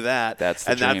going to do that. That's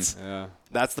the dream.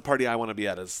 That's the party I want to be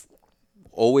at. Is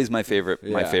always my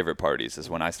favorite parties is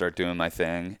when I start doing my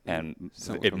thing and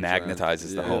it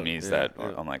magnetizes the homies that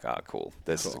I'm like, cool,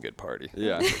 this is a good party.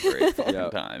 This is a great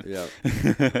fucking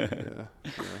time.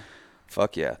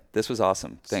 Fuck yeah. This was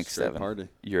awesome. Thanks, Devin. Party.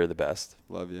 You're the best.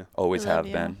 Love you. Always have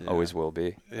been. Yeah. Always will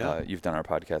be. Yeah. You've done our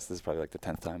podcast. This is probably like the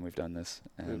 10th time we've done this.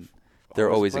 And they're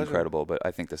always incredible, but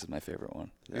I think this is my favorite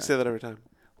one. You say that every time.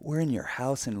 We're in your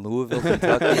house in Louisville,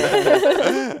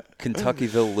 Kentucky.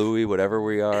 Kentuckyville, Louis, whatever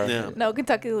we are. Yeah. No,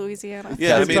 Kentucky, Louisiana.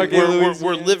 Yeah, I mean, Kentucky,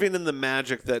 we're living in the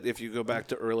magic that if you go back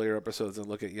to earlier episodes and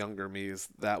look at younger me's,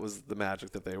 that was the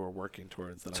magic that they were working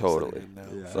towards. That Totally.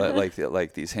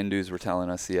 Like these Hindus were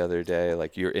telling us the other day,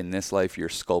 like you're in this life, you're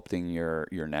sculpting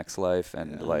your next life,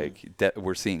 and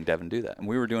we're seeing Devin do that, and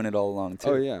we were doing it all along too.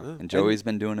 Oh yeah. And Joey's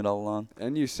been doing it all along.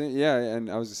 And you seem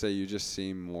and I was gonna say you just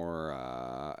seem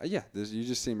more you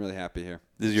just seem really happy here.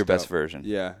 This is your best version.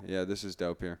 Yeah, this is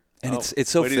dope here. And it's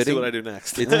so fitting. See what I do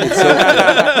next.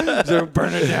 It's so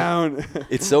burn it down.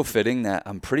 It's so fitting that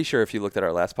I'm pretty sure if you looked at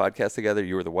our last podcast together,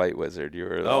 you were the white wizard. You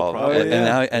were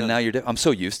now you're. I'm so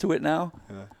used to it now.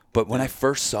 Yeah. But when I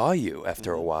first saw you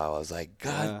after a while, I was like,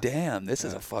 God damn, this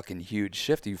is a fucking huge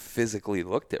shift. You physically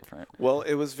look different. Well,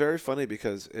 it was very funny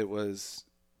because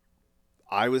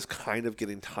I was kind of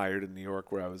getting tired in New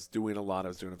York where I was doing a lot. I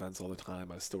was doing events all the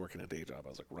time. I was still working a day job. I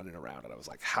was like running around and I was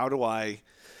like, how do I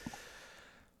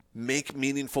make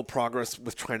meaningful progress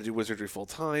with trying to do wizardry full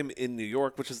time in New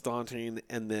York, which is daunting,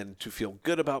 and then to feel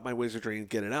good about my wizardry and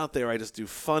get it out there, I just do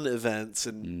fun events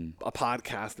and a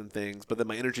podcast and things, but then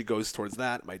my energy goes towards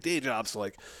that, my day job, so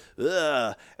like,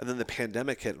 ugh. And then the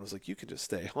pandemic hit and was like, you can just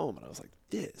stay home. And I was like,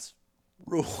 this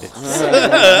rules.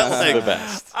 Like, the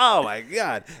best. Oh my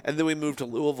God. And then we moved to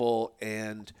Louisville,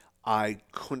 and I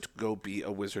couldn't go be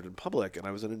a wizard in public, and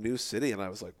I was in a new city, and I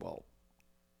was like, well,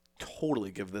 totally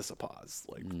give this a pause.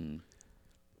 Like,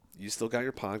 you still got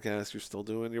your podcast, you're still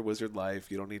doing your wizard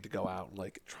life, you don't need to go out and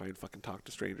like try and fucking talk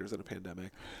to strangers in a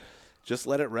pandemic. Just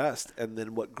let it rest. And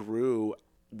then what grew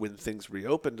when things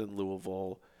reopened in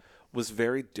Louisville was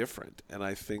very different, and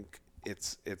I think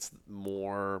it's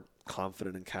more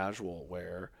confident and casual,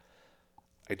 where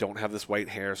I don't have this white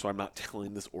hair, so I'm not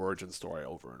telling this origin story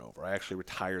over and over. I actually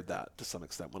retired that to some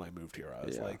extent when I moved here. I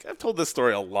was like, I've told this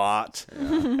story a lot,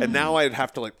 and now I'd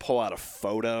have to like pull out a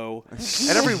photo,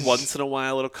 and every once in a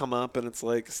while it'll come up, and it's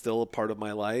like still a part of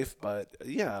my life. But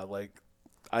yeah, like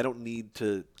I don't need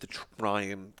to try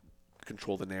and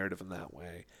control the narrative in that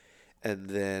way. And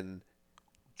then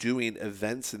doing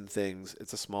events and things,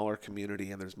 it's a smaller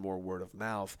community, and there's more word of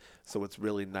mouth, so it's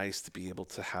really nice to be able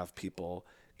to have people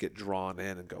get drawn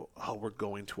in and go, oh, we're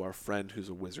going to our friend who's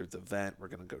a Wizards event. We're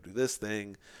going to go do this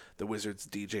thing. The Wizards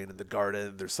DJing in the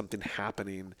garden. There's something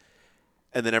happening.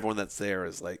 And then everyone that's there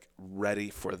is like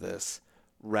ready for this,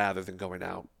 rather than going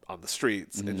out on the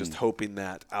streets and just hoping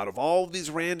that out of all these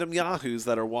random yahoos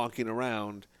that are walking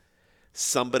around,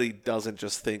 somebody doesn't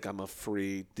just think I'm a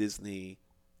free Disney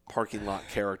parking lot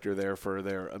character there for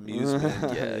their amusement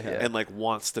and like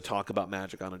wants to talk about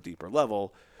magic on a deeper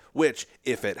level. Which,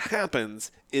 if it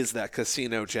happens, is that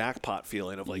casino jackpot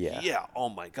feeling of like, oh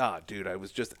my God, dude, I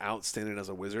was just outstanding as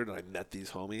a wizard and I met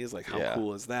these homies. Like, how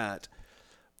cool is that?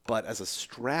 But as a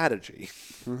strategy,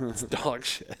 it's dog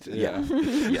shit. Yeah.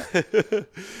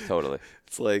 Totally.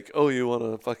 It's like, oh, you want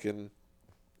to fucking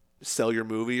sell your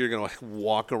movie? You're going to like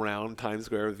walk around Times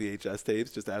Square with VHS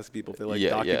tapes, just ask people if they like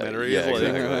documentaries. Yeah, like,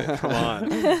 exactly. Come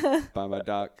on. Buy my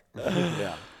doc.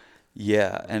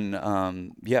 Yeah, and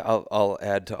I'll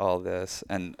add to all this,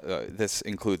 and this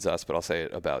includes us, but I'll say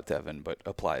it about Devin, but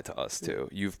apply it to us too.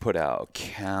 You've put out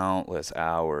countless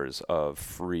hours of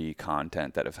free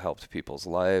content that have helped people's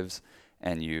lives,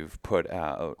 and you've put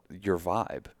out your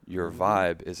vibe. Your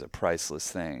vibe is a priceless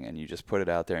thing, and you just put it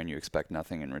out there and you expect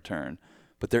nothing in return.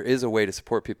 But there is a way to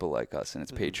support people like us, and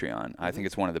it's Patreon. I think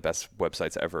it's one of the best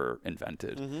websites ever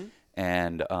invented.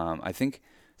 And I think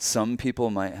some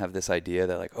people might have this idea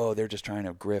that like, oh, they're just trying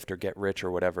to grift or get rich or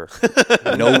whatever.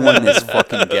 No one is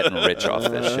fucking getting rich off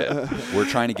this shit. We're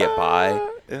trying to get by,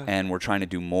 and we're trying to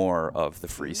do more of the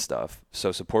free stuff.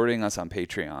 So supporting us on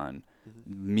Patreon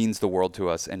means the world to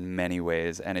us in many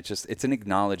ways, and it's an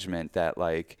acknowledgement that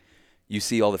like you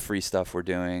see all the free stuff we're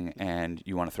doing, and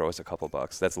you want to throw us a couple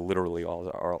bucks. That's literally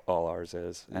all ours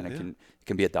is, and it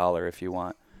can be $1 if you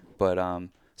want, but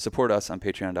support us on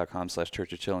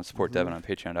patreon.com/churchofchill, and support Devin on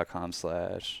patreon.com/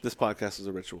 This podcast is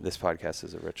a ritual. This podcast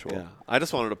is a ritual. Yeah. I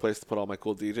just wanted a place to put all my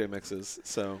cool DJ mixes,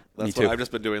 so that's Me what too. I've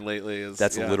just been doing lately.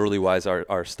 That's literally why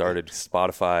our started.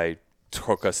 Spotify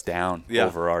took us down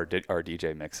over our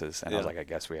DJ mixes, and I was like, I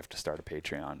guess we have to start a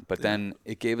Patreon. But then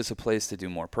it gave us a place to do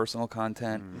more personal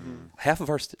content. Half of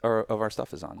our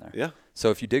stuff is on there. Yeah. So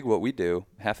if you dig what we do,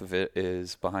 half of it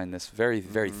is behind this very,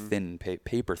 very thin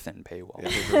paper thin paywall.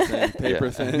 Paper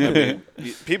thin. I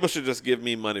mean, people should just give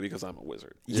me money because I'm a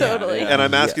wizard. Totally. And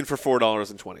I'm asking for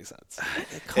 $4.20.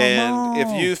 And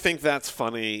if you think that's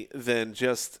funny, then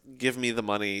just give me the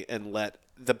money and let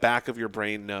the back of your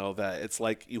brain know that it's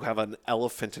like you have an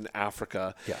elephant in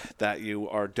Africa that you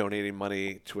are donating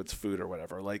money to its food or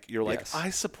whatever. Like you're like, I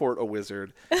support a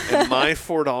wizard, and my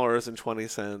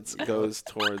 $4.20 goes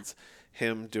towards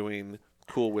him doing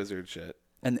cool wizard shit.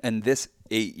 And this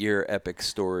 8-year epic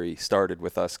story started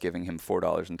with us giving him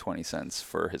 $4.20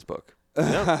 for his book.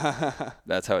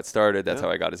 That's how it started. That's how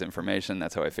I got his information.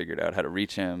 That's how I figured out how to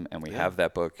reach him. And we have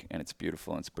that book, and it's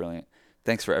beautiful and it's brilliant.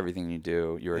 Thanks for everything you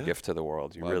do. You're a gift to the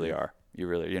world. You really are. You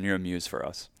really, and you're a muse for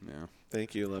us. Yeah.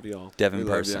 Thank you. Love you all. Devin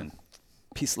Person.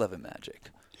 Peace, love, and magic.